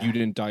said like you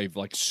didn't dive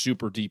like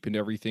super deep into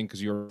everything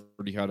because you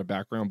already had a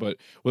background, but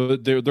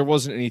there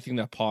wasn't anything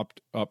that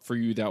popped up for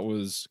you that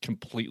was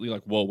completely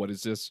like, whoa, what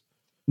is this?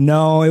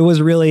 No, it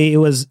was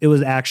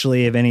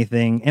actually, if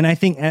anything, and I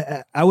think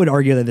I would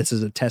argue that this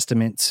is a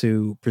testament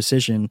to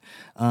Precision.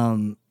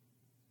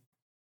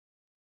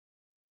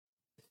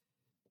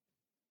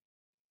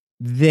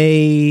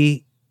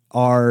 They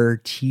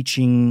are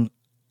teaching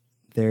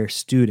their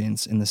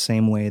students in the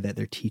same way that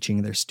they're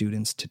teaching their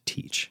students to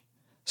teach.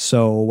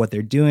 So what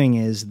they're doing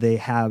is they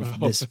have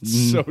this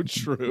so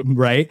true,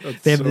 right?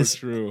 That's they have so this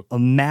true.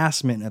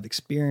 amassment of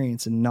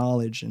experience and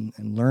knowledge and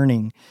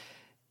learning,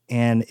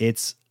 and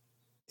it's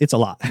a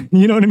lot.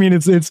 You know what I mean?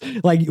 It's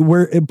like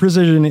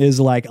precision is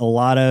like a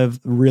lot of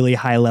really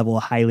high level,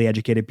 highly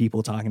educated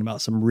people talking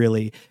about some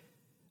really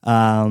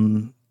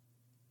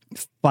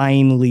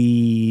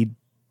finely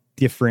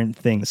different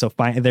things. So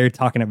they're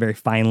talking at very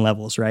fine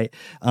levels, right?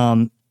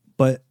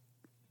 But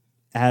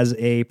as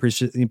a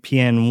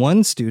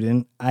PN1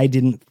 student, I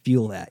didn't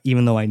feel that,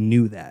 even though I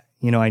knew that.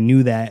 I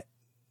knew that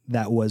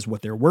that was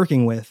what they're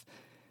working with.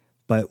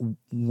 But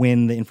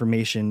when the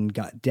information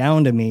got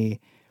down to me,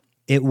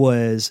 it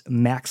was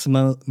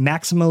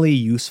maximally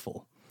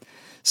useful.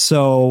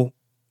 So,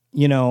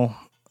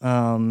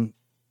 when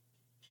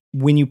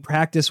you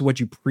practice what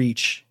you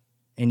preach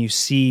and you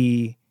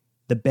see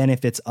the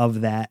benefits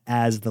of that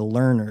as the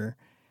learner,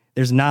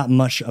 there's not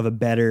much of a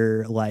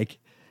better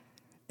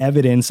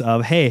evidence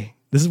of, hey,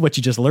 this is what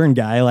you just learned,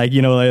 guy. Like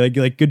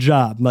good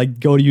job. Like,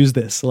 go use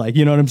this. Like,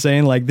 you know what I'm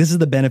saying? Like, this is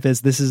the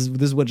benefits. This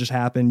is what just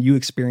happened. You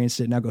experienced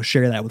it. Now go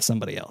share that with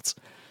somebody else.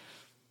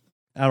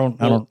 I don't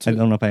know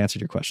if I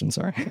answered your question.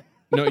 Sorry.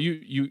 No,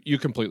 you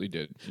completely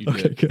did. You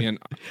okay, did. Good. And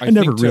I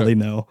never really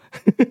know.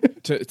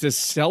 to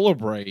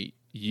celebrate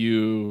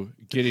you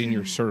getting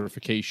your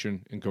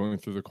certification and going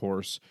through the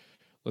course,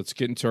 let's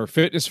get into our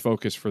fitness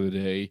focus for the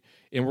day.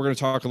 And we're going to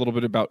talk a little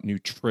bit about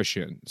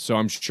nutrition. So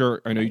I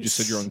know you just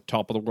said you're on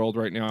top of the world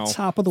right now.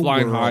 Top of the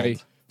flying world. High.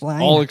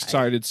 Flying all high.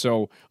 Excited.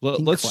 So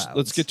let's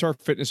Clouds. get to our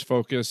fitness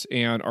focus.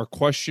 And our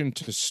question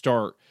to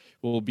start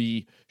will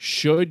be,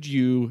 should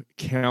you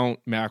count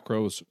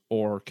macros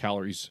or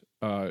calories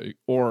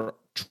or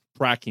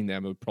tracking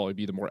them? It would probably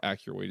be the more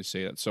accurate way to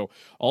say that. So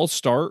I'll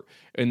start,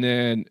 and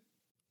then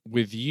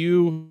with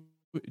you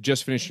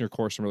just finishing your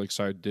course, I'm really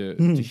excited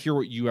to hear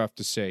what you have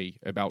to say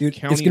about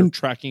counting or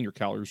tracking your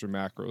calories or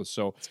macros.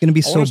 So it's going to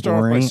be so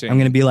boring. I'm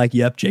going to be like,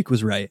 yep, Jake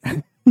was right.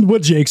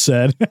 What Jake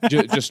said.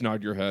 just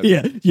nod your head.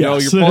 Yeah. Yes. No,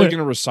 you're probably going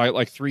to recite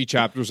like 3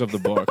 chapters of the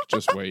book.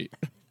 Just wait.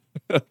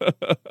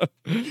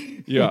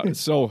 Yeah.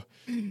 So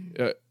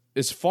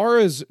as far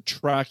as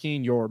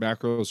tracking your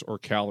macros or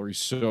calories,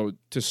 so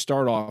to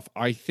start off,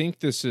 I think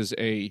this is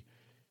a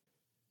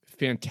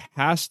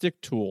fantastic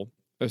tool,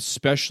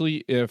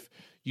 especially if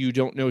you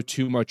don't know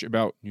too much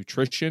about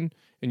nutrition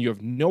and you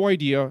have no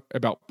idea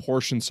about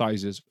portion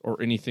sizes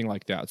or anything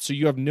like that. So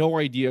you have no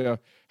idea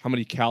how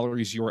many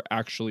calories you are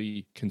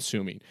actually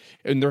consuming.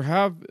 And there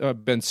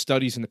have been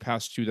studies in the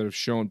past too that have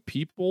shown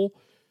people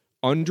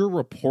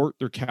underreport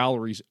their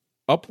calories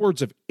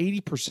upwards of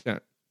 80%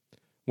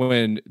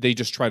 when they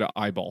just try to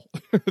eyeball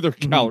their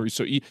calories.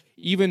 So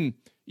even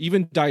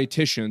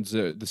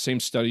dietitians, the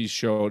same studies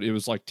showed it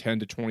was like 10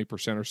 to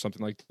 20% or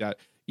something like that.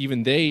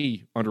 Even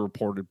they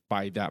underreported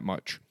by that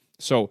much.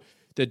 So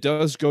that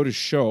does go to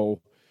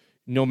show,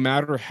 no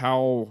matter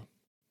how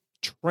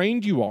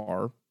trained you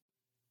are,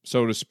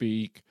 so to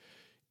speak,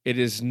 it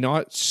is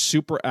not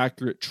super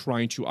accurate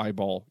trying to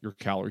eyeball your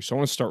calories. So I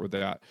want to start with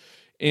that.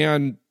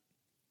 And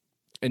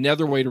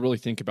another way to really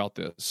think about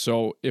this.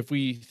 So if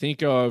we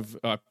think of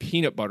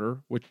peanut butter,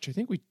 which I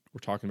think we were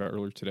talking about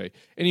earlier today.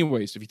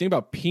 Anyways, if you think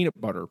about peanut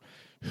butter,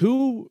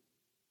 who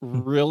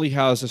really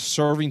has a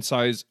serving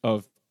size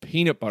of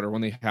peanut butter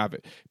when they have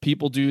it?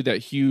 People do that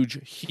huge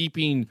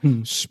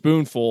heaping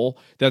spoonful.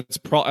 That's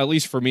at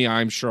least for me,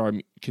 I'm sure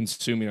I'm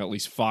consuming at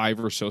least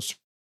 5 or so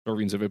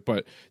servings of it,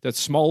 but that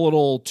small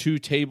little 2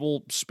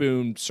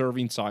 tablespoon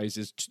serving size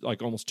is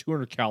like almost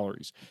 200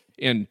 calories.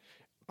 And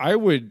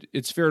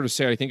it's fair to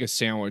say, I think a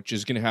sandwich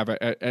is going to have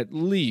at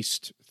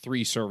least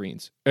 3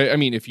 servings. I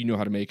mean, if you know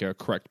how to make a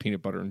correct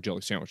peanut butter and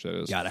jelly sandwich, that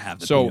is. Gotta have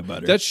the peanut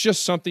butter. That's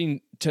just something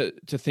to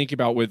think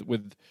about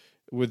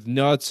with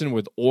nuts and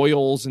with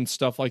oils and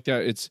stuff like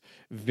that. It's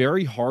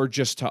very hard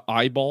just to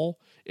eyeball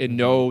and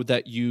know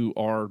that you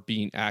are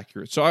being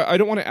accurate. So I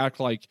don't want to act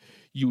like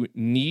you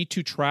need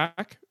to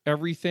track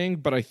everything,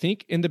 but I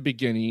think in the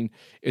beginning,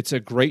 it's a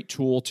great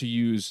tool to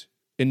use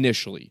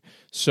initially.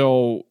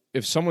 So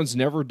if someone's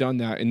never done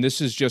that, and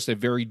this is just a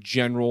very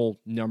general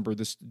number,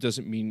 this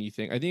doesn't mean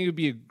anything, I think it would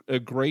be a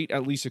great,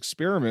 at least,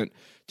 experiment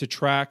to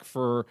track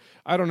for,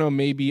 I don't know,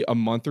 maybe a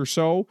month or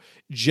so,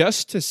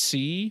 just to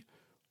see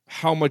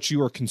how much you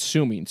are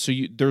consuming. So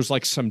there's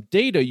like some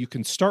data you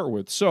can start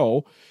with.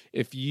 So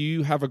if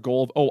you have a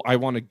goal of, I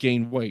want to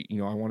gain weight,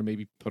 I want to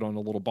maybe put on a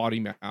little body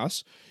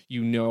mass,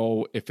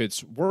 if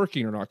it's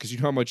working or not, because you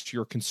know how much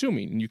you're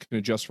consuming and you can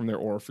adjust from there.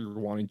 Or if you're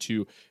wanting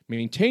to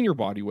maintain your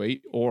body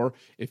weight, or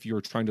if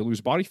you're trying to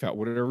lose body fat,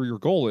 whatever your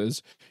goal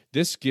is,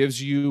 this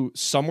gives you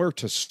somewhere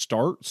to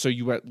start. So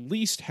you at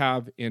least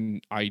have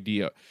an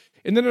idea.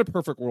 And then in a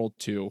perfect world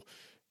too,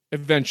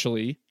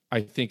 eventually, I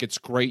think it's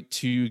great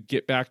to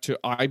get back to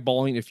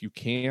eyeballing if you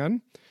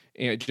can,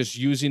 and just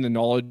using the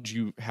knowledge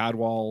you had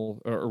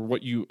or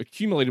what you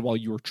accumulated while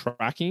you were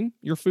tracking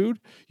your food.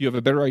 You have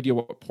a better idea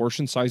what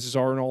portion sizes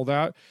are and all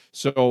that.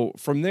 So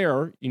from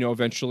there,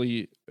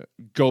 eventually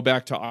go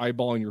back to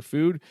eyeballing your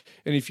food.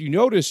 And if you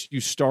notice you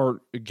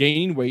start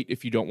gaining weight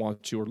if you don't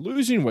want to, or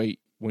losing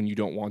weight when you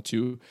don't want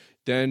to,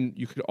 then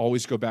you could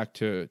always go back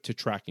to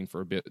tracking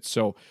for a bit.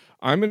 So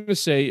I'm going to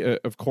say,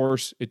 of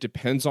course, it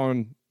depends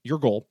on your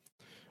goal,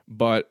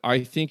 but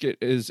I think it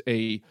is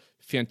a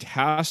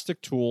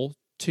fantastic tool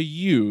to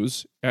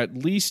use, at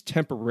least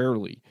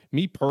temporarily.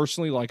 Me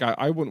personally, like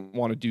I wouldn't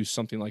want to do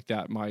something like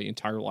that my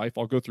entire life.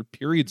 I'll go through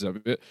periods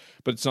of it,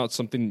 but it's not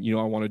something,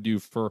 I want to do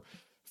for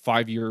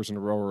 5 years in a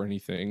row or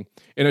anything.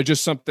 And it's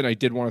just something I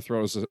did want to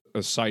throw as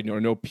a side note. I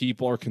know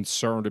people are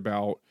concerned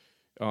about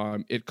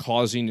it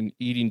causing an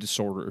eating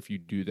disorder if you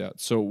do that.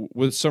 So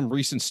with some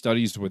recent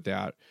studies with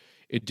that,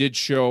 it did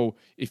show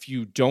if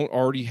you don't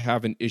already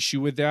have an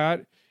issue with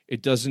that,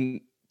 it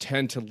doesn't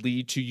tend to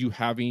lead to you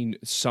having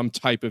some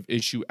type of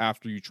issue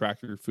after you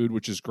track your food,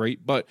 which is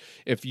great. But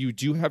if you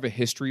do have a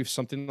history of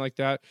something like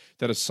that,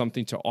 that is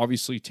something to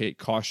obviously take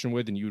caution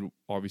with, and you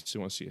obviously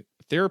want to see a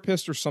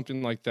therapist or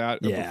something like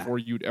that before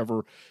you'd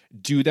ever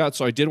do that.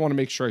 So I did want to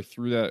make sure I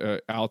threw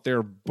that out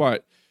there,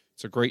 but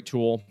it's a great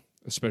tool,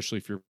 especially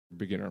if you're a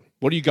beginner.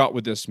 What do you got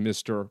with this,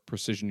 Mr.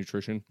 Precision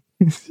Nutrition?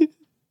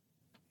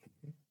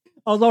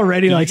 I was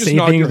already like saying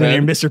things when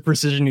you're Mr.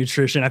 Precision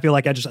Nutrition. I feel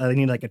like I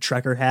need like a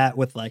trucker hat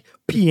with like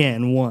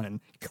PN1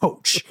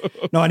 coach.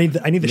 No, I need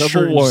the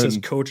shirt that says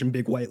coach in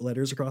big white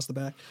letters across the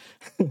back.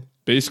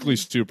 Basically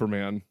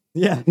Superman.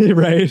 Yeah,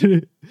 right.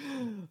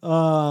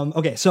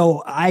 Okay,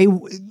 so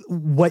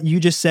what you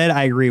just said,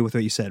 I agree with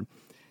what you said.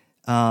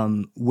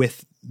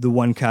 With the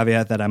one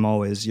caveat that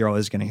you're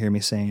always going to hear me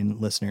saying,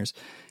 listeners,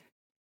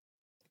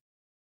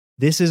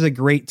 this is a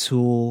great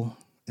tool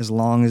as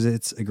long as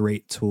it's a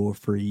great tool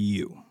for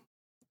you.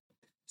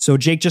 So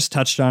Jake just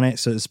touched on it,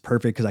 so it's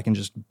perfect because I can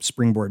just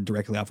springboard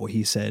directly off what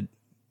he said.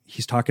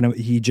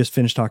 He just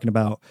finished talking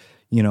about,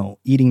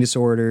 eating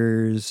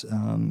disorders,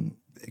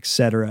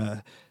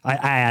 etc. I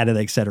added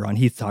etc. on.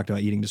 He talked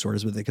about eating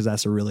disorders with it because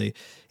that's a really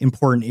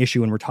important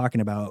issue when we're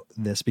talking about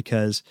this,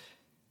 because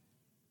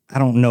I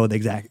don't know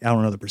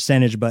the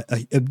percentage, but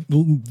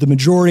the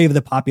majority of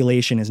the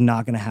population is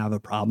not going to have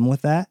a problem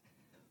with that.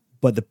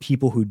 But the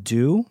people who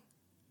do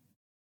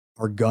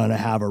are going to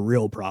have a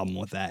real problem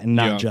with that, and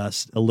not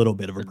just a little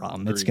bit of a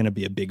problem. It's going to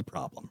be a big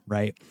problem,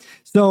 right?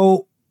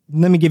 So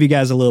let me give you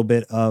guys a little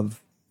bit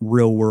of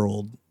real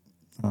world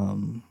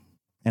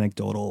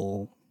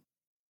anecdotal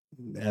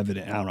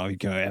evidence. I don't know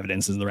if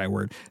evidence is the right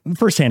word.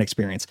 Firsthand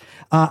experience.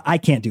 I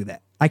can't do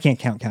that. I can't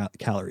count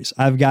calories.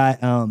 I've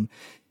got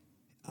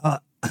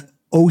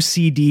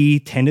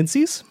OCD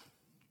tendencies.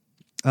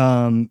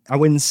 I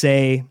wouldn't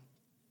say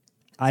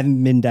I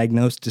haven't been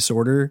diagnosed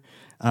disorder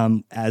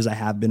as I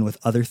have been with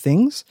other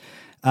things.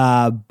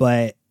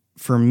 But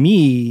for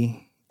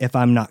me, if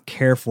I'm not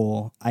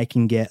careful, I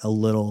can get a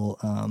little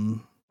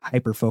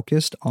hyper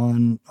focused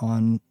on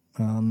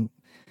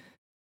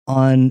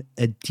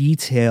a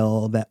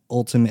detail that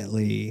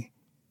ultimately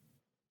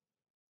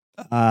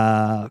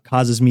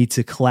causes me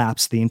to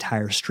collapse the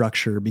entire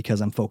structure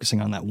because I'm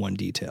focusing on that one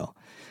detail.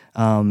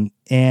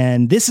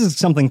 And this is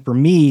something for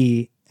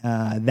me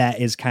that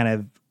is kind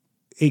of,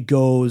 it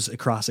goes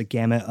across a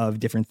gamut of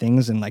different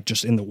things, and like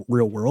just in the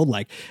real world,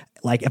 like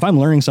if I'm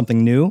learning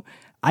something new,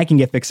 I can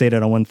get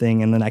fixated on one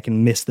thing and then I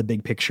can miss the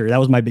big picture. That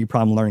was my big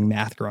problem learning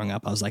math growing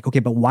up. I was like, okay,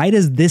 but why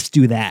does this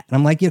do that? And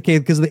I'm like, okay,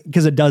 because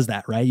it does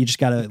that, right? You just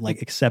gotta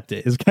like accept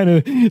it. Is kind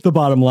of the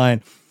bottom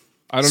line.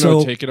 I don't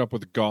know. Take it up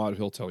with God.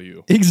 He'll tell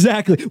you.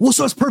 Exactly. Well,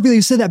 so it's perfect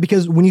you said that,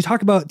 because when you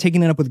talk about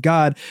taking it up with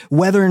God,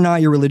 whether or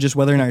not you're religious,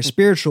 whether or not you're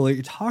spiritual, what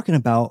you're talking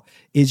about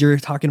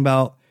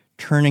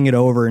turning it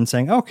over and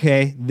saying,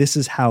 okay, this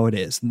is how it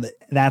is.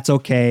 That's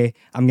okay.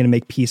 I'm going to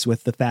make peace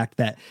with the fact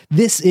that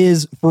this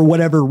is, for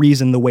whatever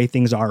reason, the way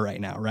things are right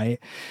now, right?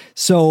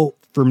 So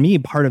for me,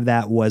 part of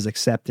that was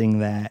accepting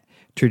that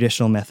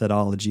traditional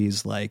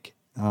methodologies like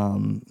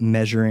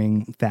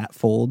measuring fat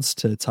folds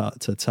to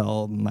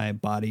tell my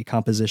body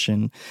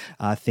composition,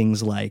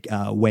 things like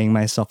weighing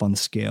myself on the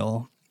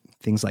scale,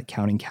 things like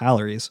counting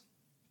calories,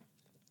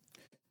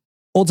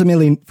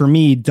 ultimately for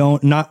me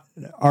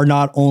are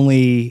not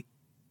only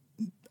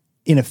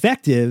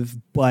ineffective,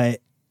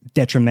 but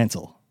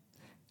detrimental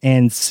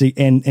and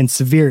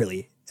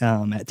severely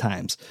at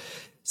times.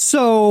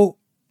 So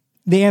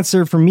the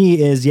answer for me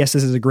is yes,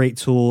 this is a great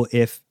tool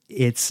if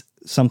it's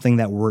something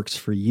that works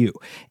for you.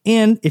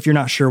 And if you're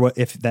not sure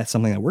if that's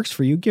something that works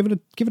for you, give it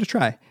a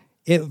try.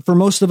 For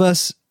most of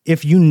us,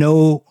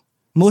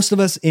 most of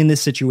us in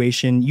this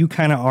situation, you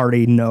kind of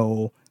already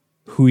know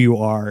who you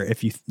are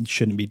if you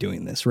shouldn't be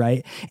doing this,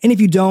 right? And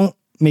if you don't,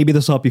 maybe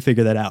this will help you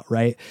figure that out,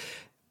 right?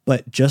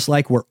 But just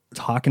like we're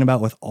talking about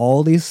with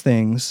all these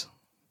things,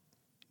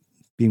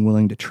 being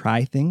willing to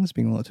try things,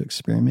 being willing to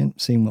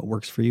experiment, seeing what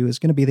works for you is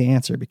going to be the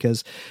answer.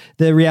 Because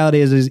the reality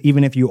is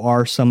even if you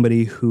are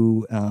somebody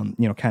who,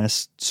 kind of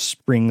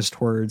springs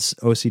towards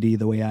OCD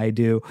the way I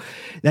do,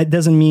 that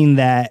doesn't mean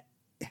that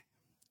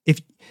if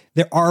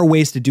there are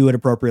ways to do it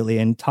appropriately,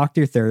 and talk to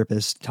your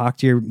therapist, talk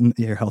to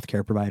your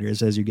healthcare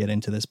providers as you get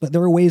into this. But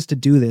there are ways to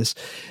do this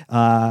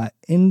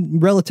in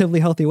relatively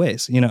healthy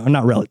ways,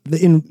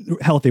 in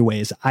healthy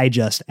ways. I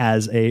just,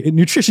 as a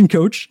nutrition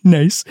coach,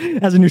 as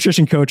a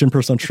nutrition coach and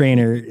personal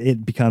trainer,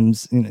 it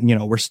becomes,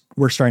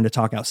 we're starting to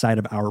talk outside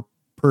of our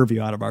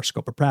purview, out of our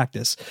scope of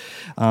practice.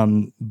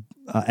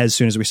 As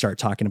soon as we start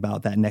talking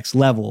about that next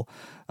level.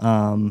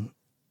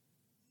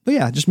 But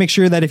yeah, just make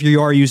sure that if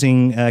you are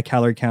using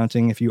calorie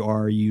counting, if you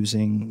are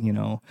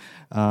using,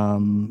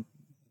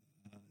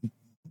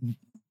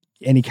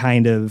 any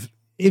kind of,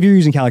 if you're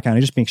using calorie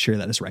counting, just make sure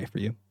that it's right for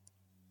you.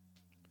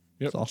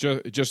 Yep,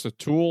 just a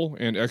tool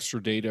and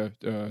extra data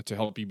to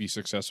help you be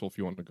successful if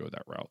you want to go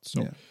that route.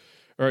 So,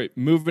 All right,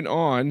 moving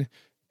on.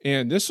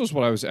 And this was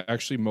what I was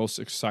actually most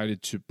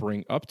excited to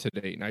bring up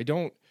today. And I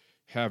don't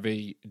have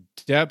a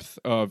depth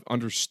of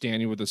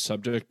understanding with the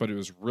subject, but it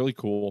was really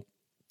cool.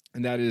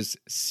 And that is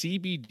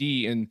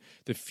CBD and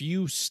the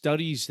few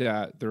studies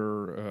that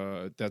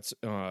that's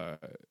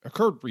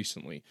occurred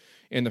recently.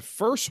 And the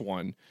first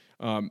one,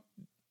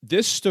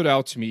 this stood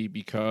out to me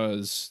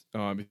because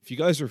if you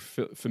guys are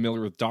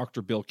familiar with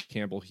Dr. Bill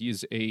Campbell, he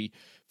is a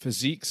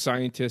physique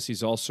scientist.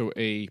 He's also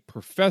a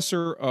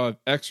professor of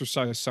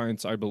exercise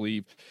science, I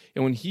believe.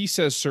 And when he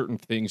says certain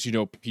things,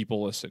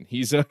 people listen.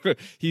 He's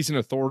an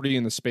authority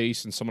in the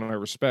space and someone I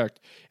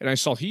respect. And I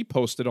saw he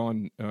posted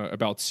on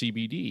about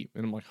CBD,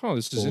 and I'm like,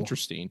 this is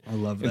interesting. I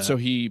love that. And so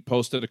he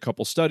posted a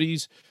couple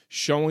studies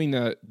showing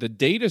that the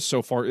data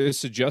so far is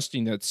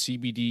suggesting that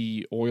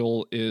CBD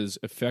oil is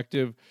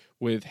effective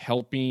with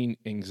helping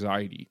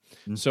anxiety.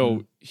 Mm-hmm.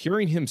 So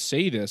hearing him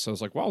say this, I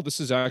was like, wow, this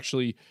is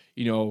actually,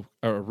 a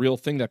real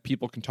thing that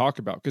people can talk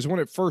about. Because when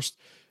it first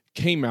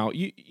came out,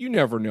 you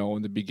never know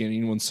in the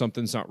beginning when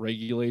something's not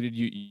regulated.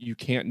 You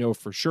can't know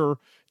for sure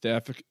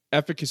the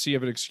efficacy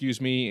of it,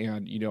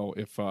 and,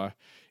 if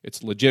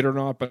it's legit or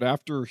not. But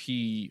after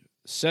he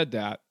said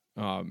that,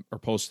 or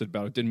posted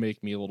about it, did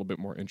make me a little bit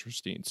more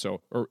interested. Oh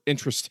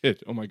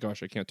my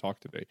gosh, I can't talk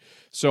today.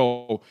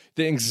 So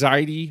the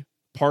anxiety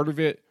part of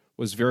it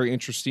was very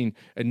interesting.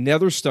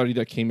 Another study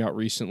that came out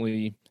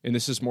recently, and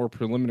this is more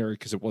preliminary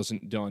because it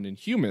wasn't done in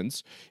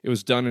humans, it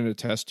was done in a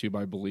test tube,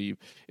 I believe,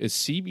 is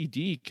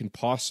CBD can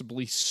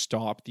possibly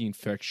stop the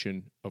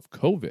infection of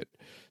COVID.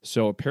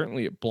 So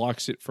apparently it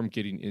blocks it from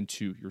getting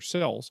into your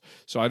cells.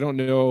 So I don't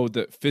know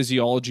the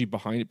physiology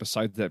behind it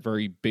besides that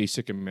very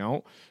basic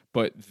amount,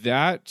 but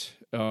that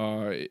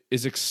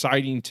is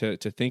exciting to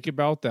think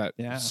about, that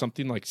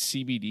something like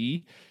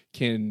CBD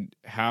can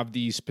have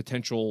these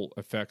potential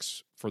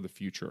effects for the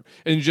future.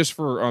 And just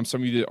for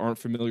some of you that aren't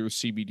familiar with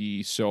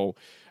CBD, so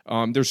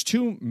there's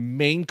two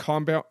main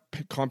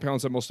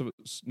compounds that most of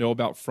us know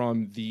about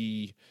from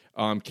the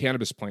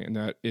cannabis plant, and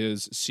that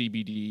is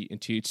CBD and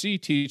THC.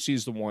 THC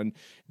is the one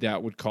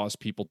that would cause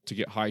people to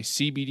get high.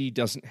 CBD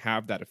doesn't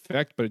have that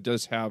effect, but it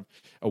does have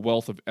a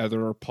wealth of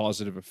other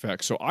positive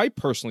effects. So I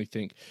personally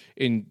think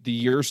in the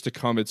years to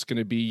come, it's going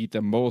to be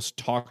the most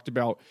talked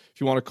about,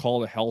 if you want to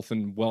call it a health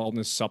and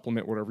wellness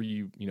supplement, whatever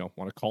you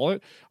want to call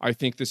it. I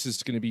think this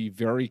is going to be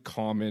very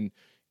common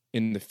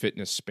in the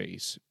fitness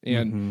space.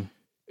 And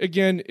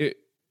again,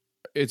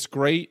 it's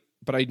great,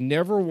 but I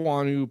never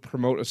want to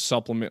promote a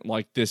supplement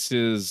like this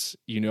is,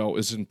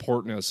 as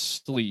important as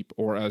sleep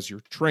or as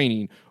your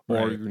training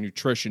or your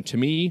nutrition. To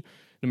me,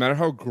 no matter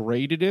how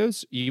great it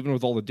is, even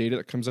with all the data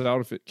that comes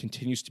out, if it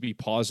continues to be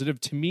positive,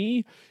 to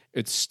me,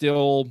 it's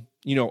still,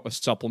 a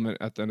supplement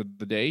at the end of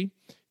the day,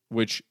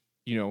 which,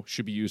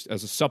 should be used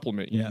as a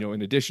supplement,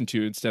 in addition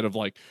to, instead of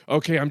like,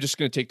 okay, I'm just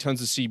going to take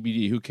tons of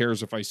CBD. Who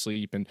cares if I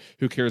sleep, and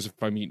who cares if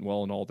I'm eating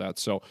well and all that.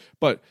 So,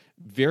 but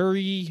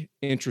very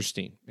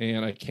interesting.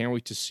 And I can't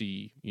wait to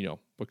see,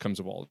 what comes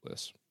of all of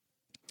this.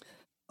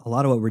 A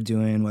lot of what we're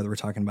doing, whether we're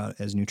talking about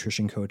as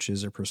nutrition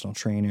coaches or personal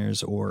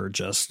trainers or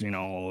just,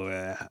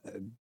 fitness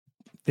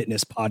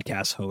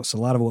podcast hosts, a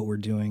lot of what we're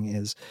doing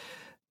is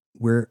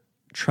we're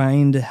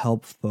trying to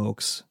help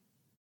folks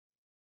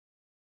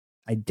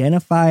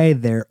identify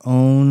their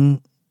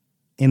own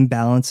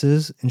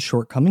imbalances and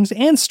shortcomings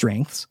and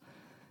strengths.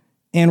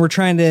 And we're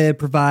trying to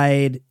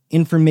provide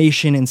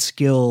information and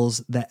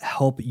skills that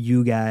help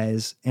you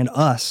guys and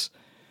us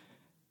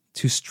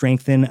to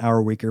strengthen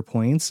our weaker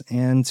points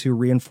and to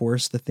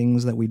reinforce the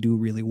things that we do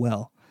really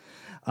well.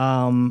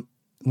 When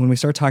we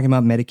start talking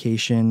about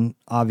medication,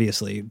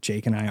 obviously,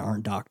 Jake and I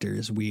aren't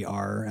doctors. We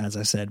are, as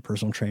I said,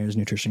 personal trainers,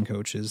 nutrition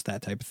coaches,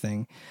 that type of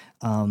thing.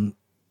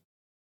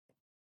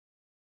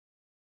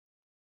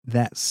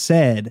 That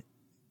said,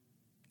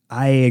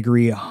 I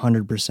agree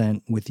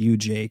 100% with you,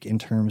 Jake, in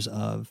terms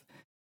of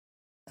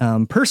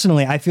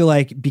personally, I feel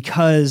like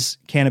because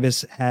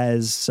cannabis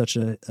has such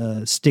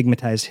a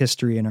stigmatized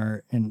history in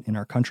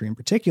our country in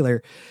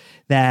particular,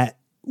 that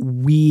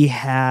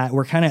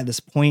we're kind of at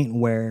this point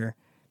where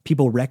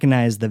people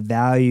recognize the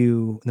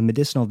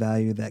medicinal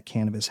value that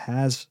cannabis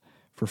has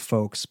for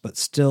folks, but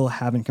still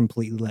haven't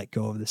completely let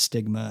go of the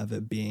stigma of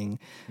it being,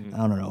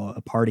 I don't know,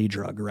 a party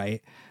drug,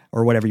 right?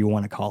 Or whatever you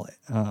want to call it.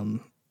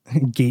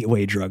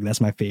 Gateway drug.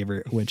 That's my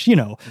favorite, which,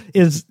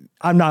 is,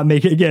 I'm not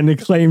making, again, a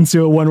claim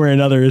to it one way or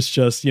another. It's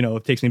just,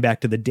 it takes me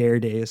back to the Dare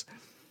days.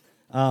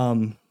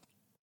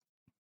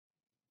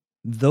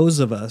 Those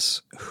of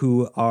us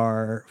who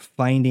are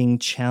finding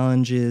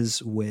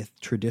challenges with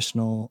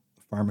traditional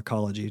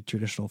pharmacology,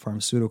 traditional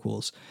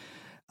pharmaceuticals,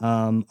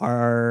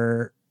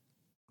 are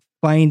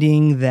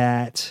finding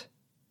that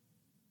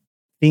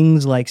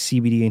things like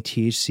CBD and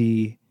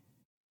THC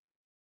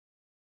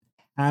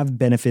have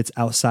benefits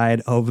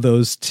outside of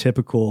those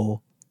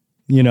typical,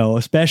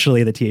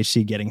 especially the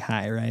THC getting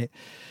high, right?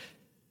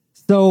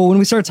 So when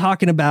we start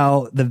talking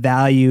about the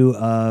value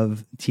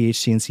of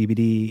THC and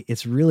CBD,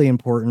 it's really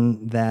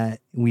important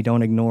that we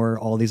don't ignore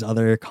all these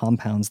other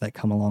compounds that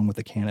come along with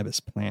the cannabis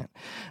plant,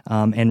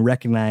 and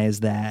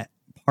recognize that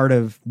part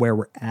of where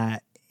we're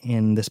at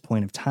in this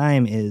point of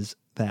time is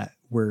that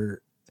we're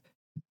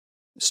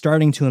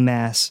starting to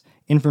amass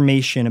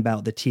information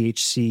about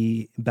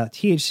THC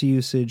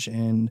usage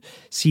and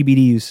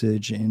CBD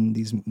usage in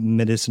these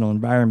medicinal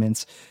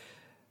environments.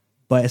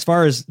 But as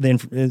far as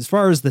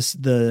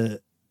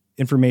the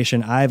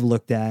information I've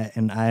looked at,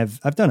 and I've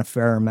done a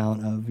fair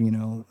amount of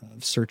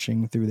of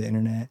searching through the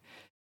internet,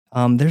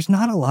 there's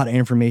not a lot of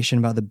information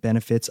about the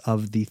benefits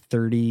of the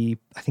 30.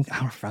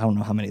 I don't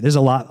know how many. There's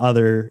a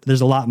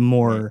lot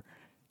more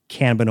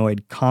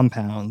cannabinoid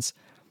compounds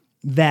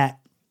that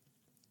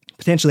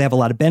potentially have a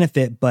lot of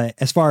benefit, but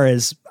as far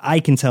as I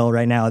can tell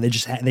right now, they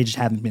just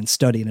haven't been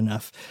studied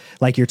enough.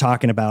 Like you're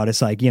talking about,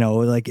 it's like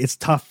it's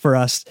tough for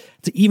us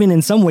to even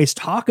in some ways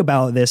talk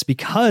about this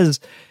because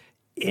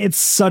it's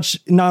such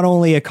not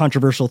only a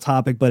controversial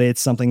topic, but it's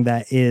something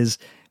that is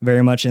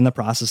very much in the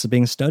process of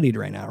being studied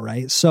right now,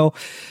 right? So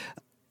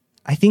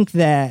I think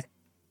that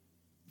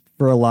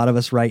for a lot of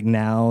us right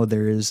now,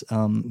 there's a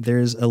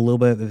little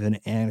bit of an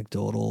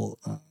anecdotal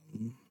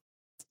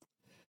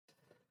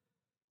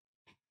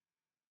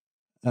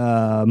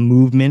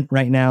movement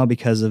right now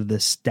because of the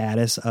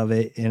status of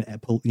it in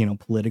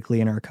politically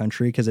in our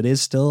country, because it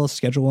is still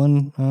Schedule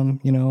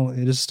 1.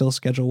 It is still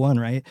Schedule 1,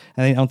 right?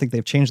 I don't think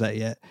they've changed that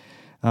yet.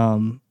 Are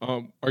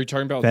you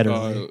talking about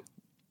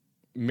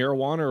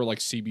marijuana or like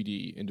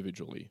CBD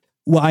individually?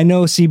 Well, I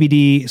know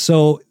CBD.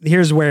 So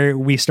here's where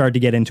we start to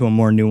get into a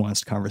more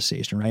nuanced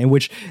conversation, right? In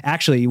which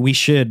actually we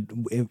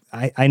should.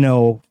 I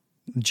know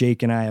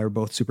Jake and I are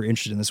both super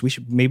interested in this.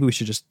 Maybe we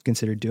should just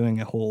consider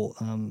doing a whole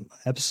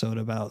episode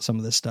about some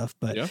of this stuff.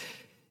 But yeah.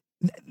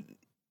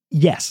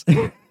 Yes,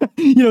 so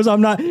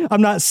I'm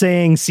not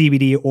saying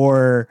CBD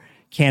or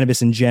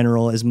cannabis in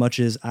general as much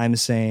as I'm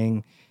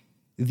saying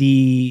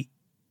the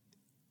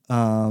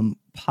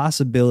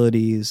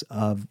possibilities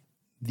of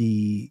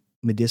the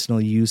medicinal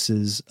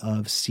uses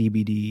of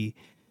CBD,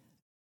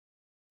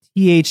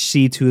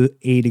 THC to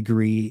a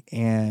degree,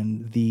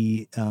 and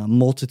the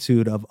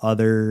multitude of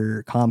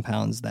other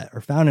compounds that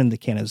are found in the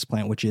cannabis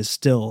plant, which is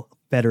still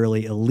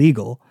federally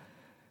illegal,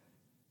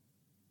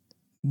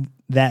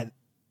 that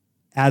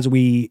as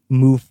we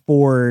move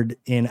forward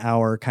in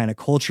our kind of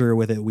culture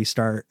with it,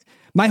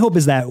 my hope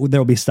is that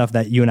there'll be stuff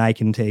that you and I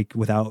can take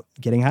without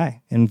getting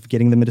high and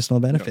getting the medicinal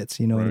benefits.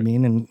 You know what I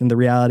mean? And the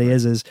reality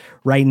is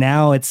right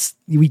now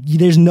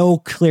there's no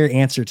clear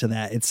answer to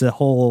that. It's a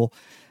whole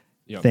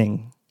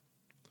thing.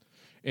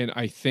 And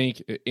I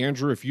think,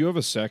 Andrew, if you have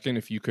a second,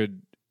 if you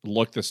could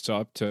look this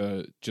up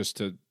to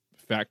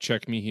fact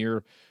check me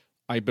here,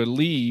 I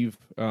believe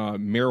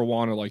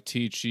marijuana like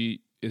THC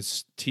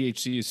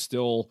is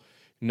still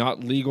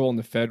not legal on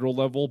the federal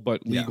level,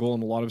 but legal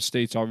in a lot of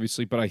states,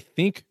 obviously. But I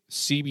think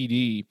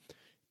CBD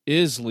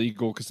is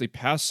legal because they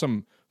passed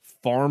some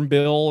farm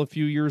bill a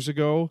few years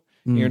ago.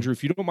 Andrew,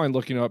 if you don't mind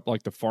looking up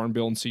like the farm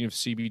bill and seeing if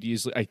CBD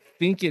is, I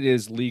think it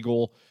is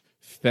legal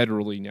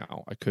federally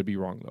now. I could be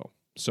wrong though.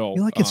 So I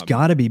feel like it's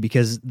got to be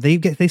because they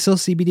sell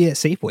CBD at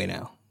Safeway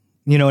now.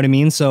 You know what I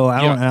mean? So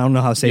I don't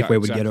know how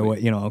Safeway would get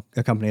away.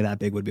 A company that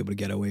big would be able to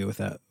get away with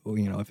that.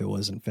 If it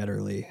wasn't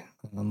federally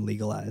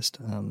legalized.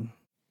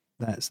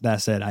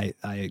 That said,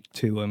 I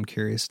too am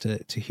curious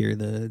to hear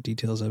the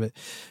details of it.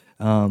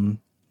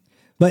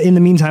 But in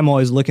the meantime,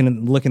 always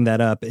looking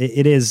that up.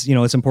 It is,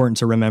 it's important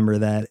to remember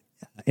that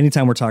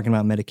anytime we're talking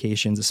about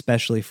medications,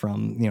 especially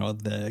from,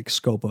 the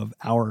scope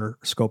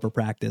of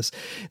practice,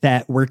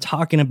 that we're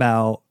talking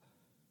about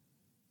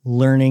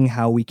learning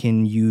how we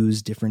can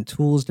use different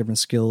tools, different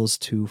skills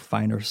to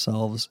find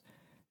ourselves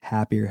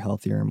happier,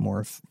 healthier,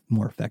 more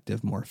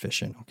effective, more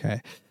efficient. Okay.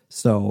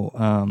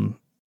 So,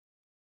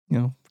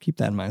 keep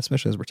that in mind,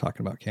 especially as we're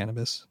talking about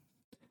cannabis.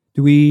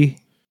 Are we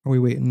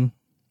waiting?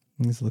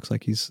 It looks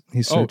like he's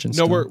searching.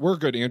 No, we're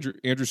good.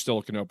 Andrew's still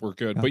looking up. We're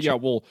good. Gotcha. But yeah,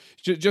 well,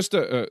 just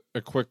a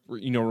quick,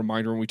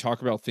 reminder when we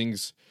talk about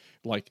things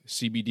like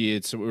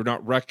CBD, we're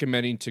not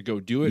recommending to go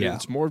do it. Yeah.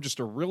 It's more of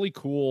just a really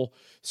cool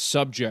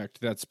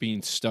subject that's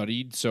being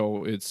studied.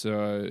 So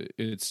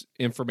it's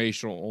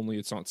informational only.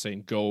 It's not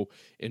saying go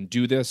and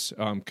do this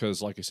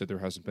because, like I said, there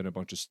hasn't been a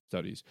bunch of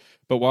studies.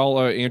 But while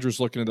Andrew's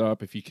looking it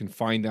up, if you can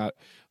find that,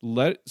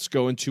 let's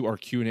go into our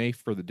Q&A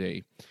for the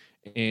day.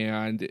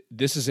 And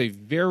this is a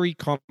very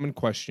common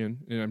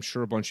question, and I'm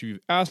sure a bunch of you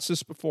have asked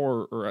this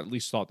before, or at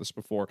least thought this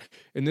before.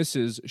 And this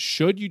is,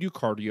 should you do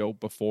cardio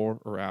before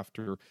or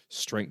after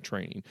strength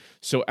training?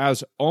 So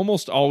as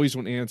almost always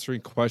when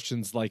answering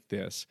questions like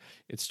this,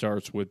 it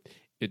starts with,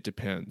 it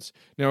depends.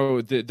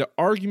 Now, the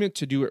argument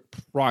to do it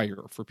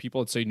prior, for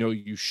people that say, no,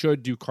 you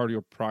should do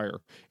cardio prior,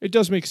 it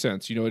does make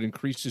sense. It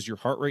increases your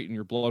heart rate and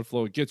your blood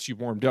flow. It gets you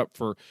warmed up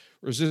for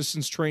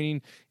resistance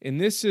training. And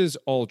this is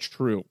all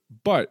true.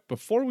 But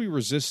before we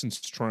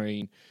resistance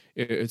train,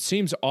 it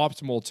seems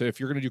optimal to, if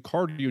you're going to do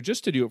cardio,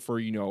 just to do it for,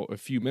 a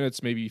few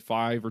minutes, maybe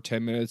 5 or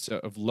 10 minutes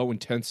of low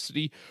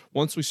intensity.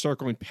 Once we start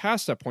going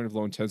past that point of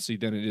low intensity,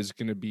 then it is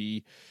going to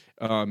be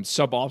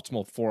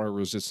suboptimal for our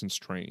resistance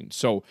training.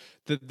 So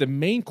the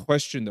main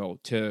question, though,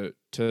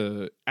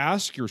 to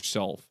ask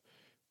yourself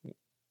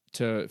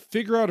to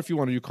figure out if you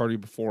want to do cardio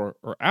before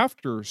or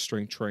after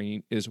strength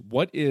training is,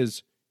 what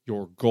is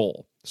your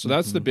goal? So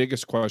that's the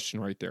biggest question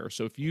right there.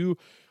 So if you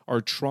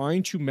are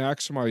trying to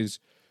maximize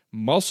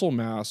muscle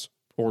mass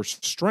or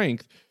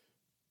strength,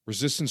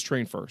 resistance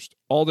train first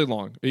all day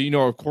long.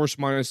 Of course,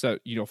 minus that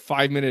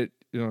 5-minute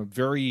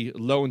very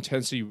low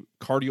intensity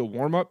cardio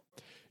warm up.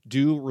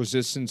 Do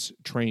resistance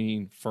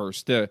training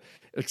first. The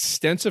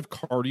extensive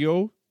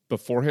cardio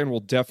beforehand will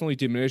definitely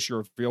diminish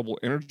your available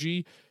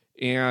energy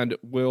and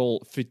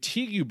will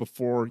fatigue you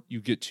before you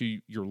get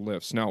to your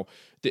lifts. Now,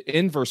 the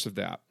inverse of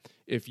that,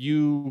 if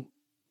you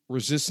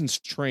resistance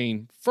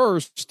train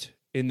first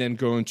and then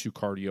go into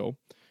cardio,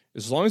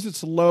 as long as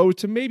it's low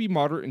to maybe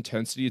moderate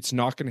intensity, it's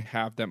not going to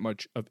have that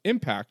much of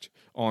impact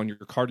on your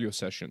cardio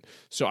session.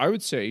 So I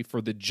would say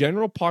for the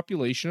general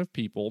population of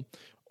people,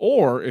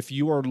 or if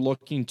you are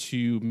looking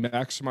to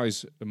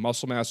maximize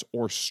muscle mass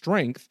or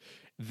strength,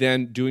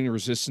 then doing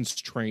resistance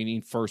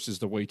training first is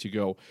the way to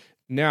go.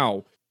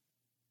 Now,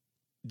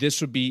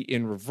 this would be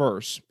in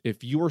reverse.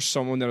 If you are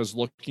someone that is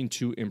looking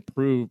to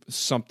improve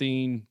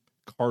something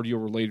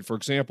cardio related, for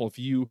example, if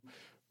you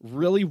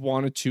really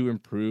wanted to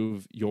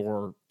improve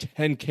your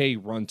 10K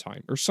run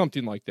time or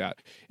something like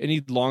that, and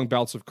need long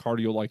bouts of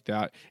cardio like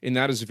that, and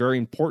that is very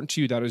important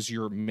to you, that is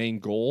your main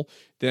goal,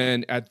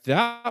 then at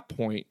that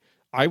point,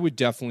 I would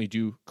definitely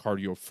do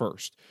cardio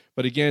first.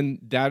 But again,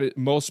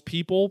 most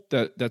people,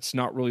 that's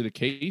not really the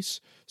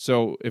case.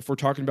 So if we're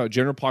talking about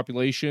general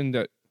population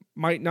that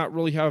might not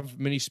really have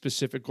many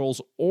specific goals,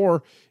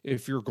 or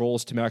if your goal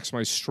is to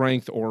maximize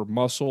strength or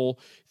muscle,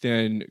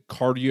 then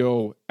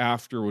cardio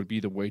after would be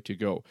the way to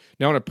go.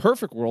 Now, in a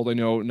perfect world, I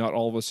know not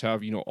all of us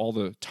have, all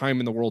the time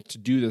in the world to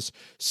do this.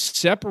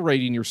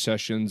 Separating your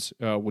sessions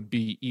would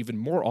be even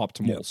more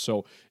optimal. Yep.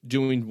 So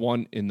doing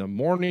one in the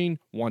morning,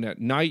 one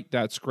at night,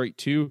 that's great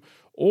too.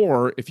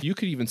 Or if you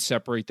could even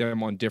separate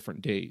them on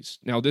different days.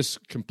 Now, this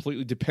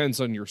completely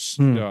depends on your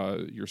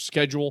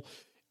schedule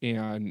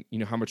and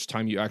how much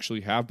time you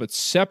actually have, but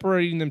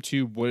separating them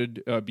two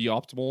would be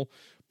optimal.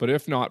 But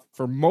if not,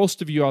 for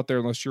most of you out there,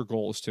 unless your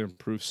goal is to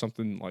improve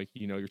something like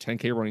your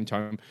 10K running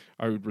time,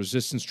 I would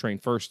resistance train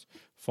first,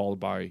 followed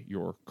by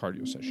your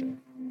cardio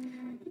session.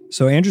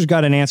 So Andrew's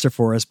got an answer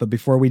for us, but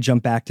before we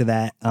jump back to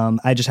that,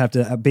 I just have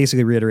to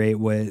basically reiterate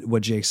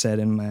what Jake said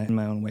in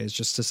my own ways,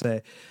 just to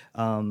say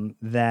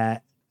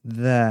that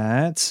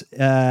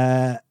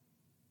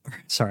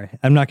sorry,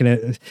 I'm not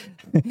gonna.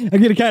 I'm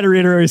gonna kind of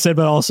reiterate what he said,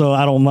 but also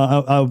I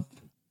don't.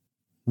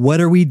 What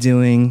are we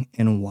doing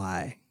and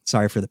why?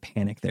 Sorry for the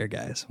panic there,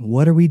 guys.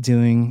 What are we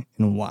doing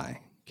and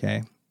why?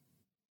 Okay.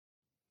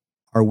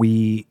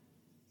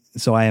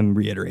 So I am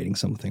reiterating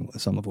some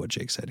of what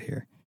Jake said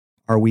here.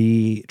 Are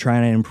we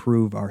trying to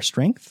improve our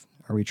strength?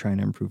 Are we trying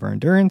to improve our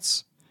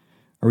endurance?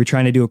 Are we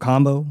trying to do a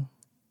combo?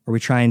 Are we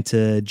trying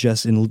to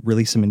just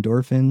release some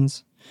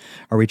endorphins?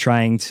 Are we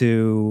trying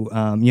to,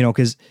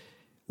 because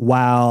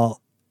while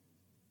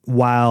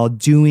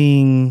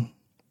doing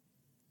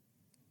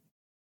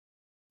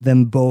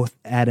them both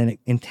at an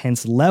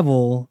intense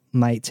level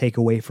might take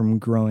away from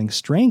growing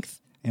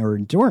strength or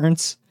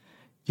endurance,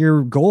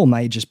 your goal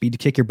might just be to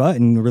kick your butt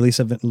and release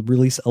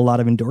a lot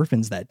of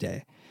endorphins that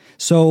day.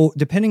 So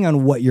depending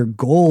on what your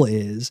goal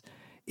is,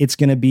 it's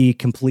going to be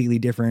completely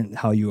different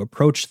how you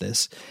approach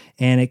this.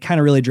 And it kind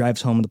of really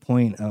drives home the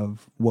point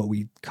of what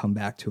we come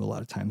back to a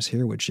lot of times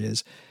here, which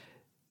is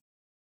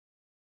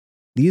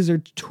these are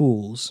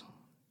tools,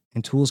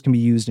 and tools can be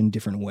used in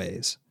different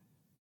ways.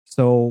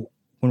 So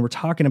when we're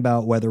talking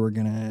about whether we're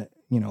going to,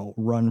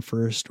 run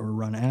first or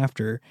run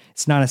after,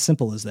 it's not as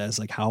simple as that. It's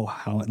like how,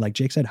 like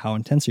Jake said, how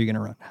intense are you going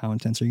to run? How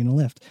intense are you going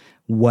to lift?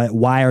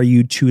 Why are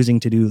you choosing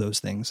to do those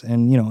things?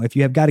 And, if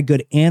you have got a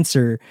good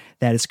answer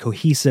that is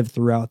cohesive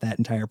throughout that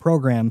entire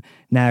program,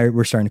 now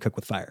we're starting to cook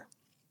with fire.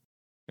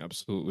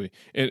 Absolutely.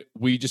 And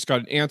we just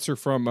got an answer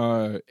from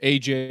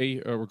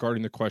AJ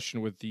regarding the question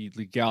with the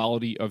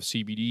legality of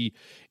CBD.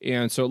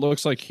 And so it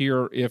looks like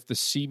here, if the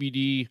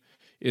CBD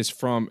is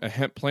from a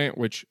hemp plant,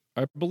 which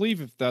I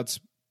believe if that's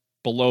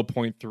below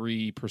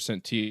 0.3%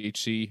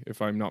 THC,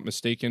 if I'm not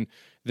mistaken,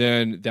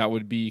 then that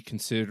would be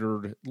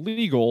considered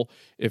legal.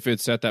 If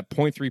it's at that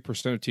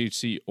 0.3% of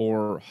THC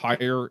or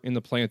higher in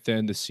the plant,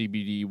 then the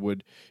CBD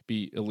would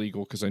be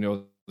illegal, because I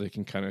know they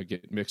can kind of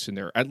get mixed in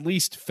there, at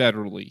least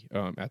federally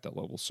at that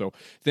level. So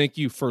thank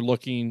you for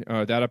looking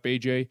that up,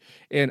 AJ.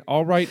 And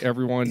all right,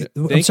 everyone.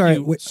 I'm sorry.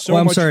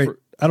 I'm sorry.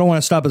 I don't want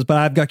to stop us,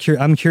 but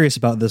I'm curious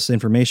about this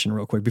information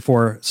real quick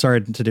before.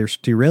 Sorry to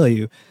derail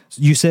you.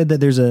 You said that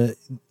there's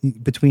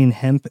between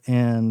hemp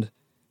and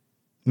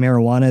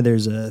marijuana.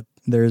 There's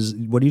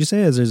what did you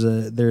say?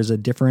 There's a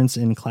difference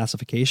in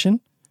classification.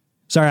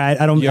 Sorry,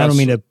 I don't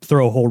mean to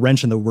throw a whole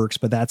wrench in the works,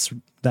 but that's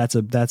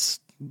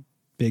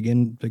big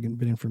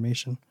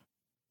information.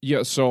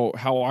 Yeah. So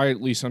how I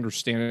at least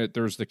understand it,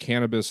 there's the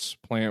cannabis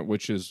plant,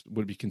 which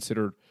would be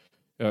considered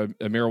a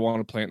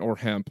marijuana plant or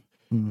hemp.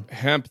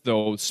 Hemp,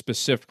 though,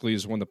 specifically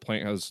is when the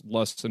plant has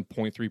less than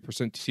 0.3%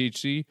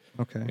 THC.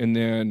 Okay. And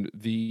then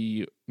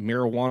the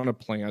marijuana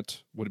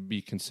plant would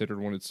be considered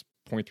when it's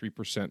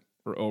 0.3%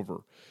 or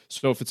over.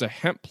 So if it's a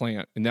hemp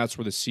plant and that's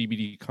where the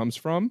CBD comes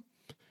from,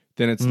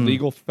 then it's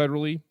legal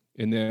federally.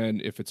 And then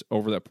if it's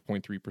over that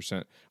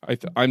 0.3%,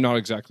 I'm not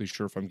exactly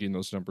sure if I'm getting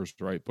those numbers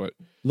right, but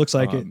looks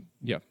like it.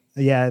 Yeah.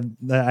 Yeah.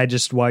 I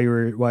just, while you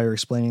were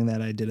explaining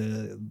that, I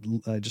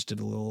just did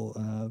a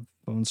little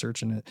phone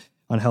search and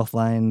on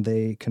Healthline,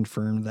 they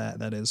confirmed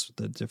that is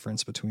the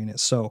difference between it.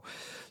 So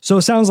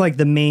it sounds like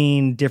the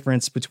main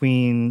difference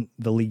between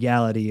the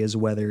legality is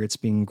whether it's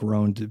being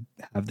grown to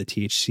have the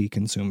THC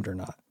consumed or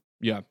not.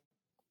 Yeah.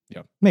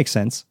 Yeah. Makes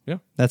sense. Yeah.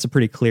 That's a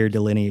pretty clear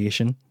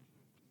delineation.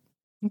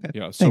 Okay.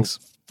 Yeah. So thanks.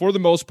 For the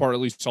most part,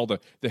 at least all the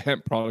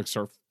hemp products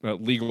are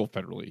legal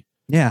federally.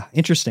 Yeah.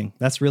 Interesting.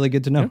 That's really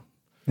good to know.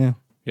 Yeah.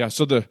 Yeah.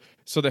 So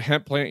the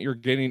hemp plant you're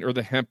getting, or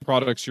the hemp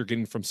products you're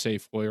getting from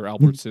Safeway or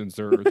Albertsons,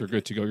 they're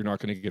good to go. You're not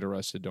going to get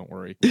arrested. Don't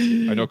worry.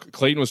 I know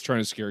Clayton was trying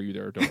to scare you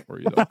there. Don't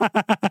worry though.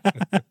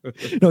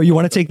 No, you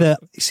want to take the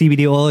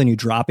CBD oil and you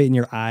drop it in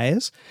your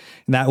eyes.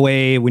 And that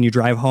way, when you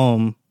drive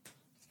home,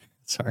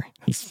 sorry,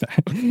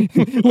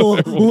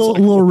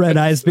 little red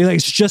eyes, be like,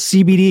 it's just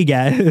CBD,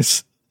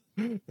 guys.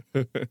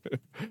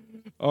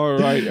 All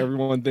right,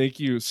 everyone. Thank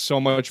you so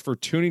much for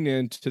tuning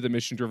in to the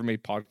Mission Driven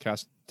Made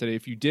podcast today.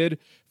 If you did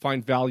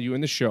find value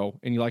in the show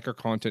and you like our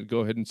content,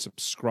 go ahead and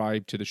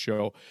subscribe to the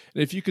show.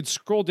 And if you could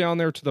scroll down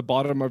there to the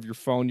bottom of your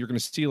phone, you're going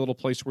to see a little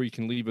place where you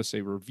can leave us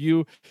a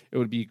review. It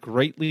would be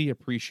greatly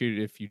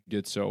appreciated if you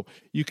did so.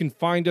 You can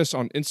find us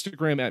on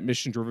Instagram at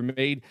Mission Driven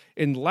Made.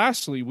 And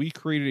lastly, we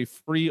created a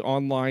free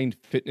online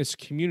fitness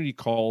community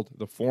called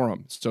The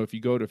Forum. So if you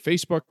go to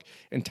Facebook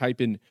and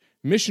type in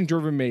Mission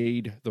Driven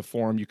Made, the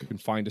forum, you can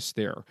find us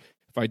there.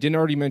 If I didn't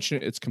already mention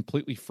it, it's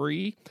completely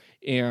free.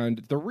 And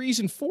the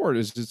reason for it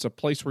is it's a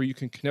place where you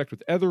can connect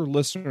with other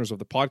listeners of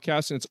the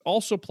podcast. And it's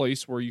also a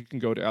place where you can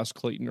go to ask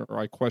Clayton or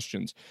I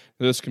questions.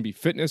 Now, this can be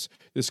fitness.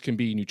 This can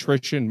be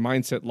nutrition,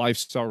 mindset,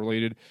 lifestyle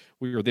related.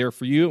 We are there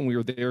for you, and we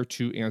are there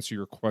to answer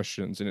your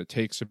questions. And it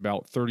takes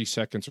about 30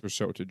 seconds or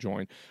so to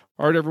join.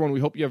 All right, everyone,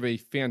 we hope you have a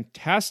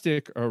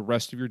fantastic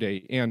rest of your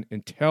day. And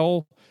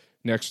until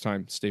next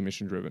time, stay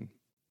mission driven.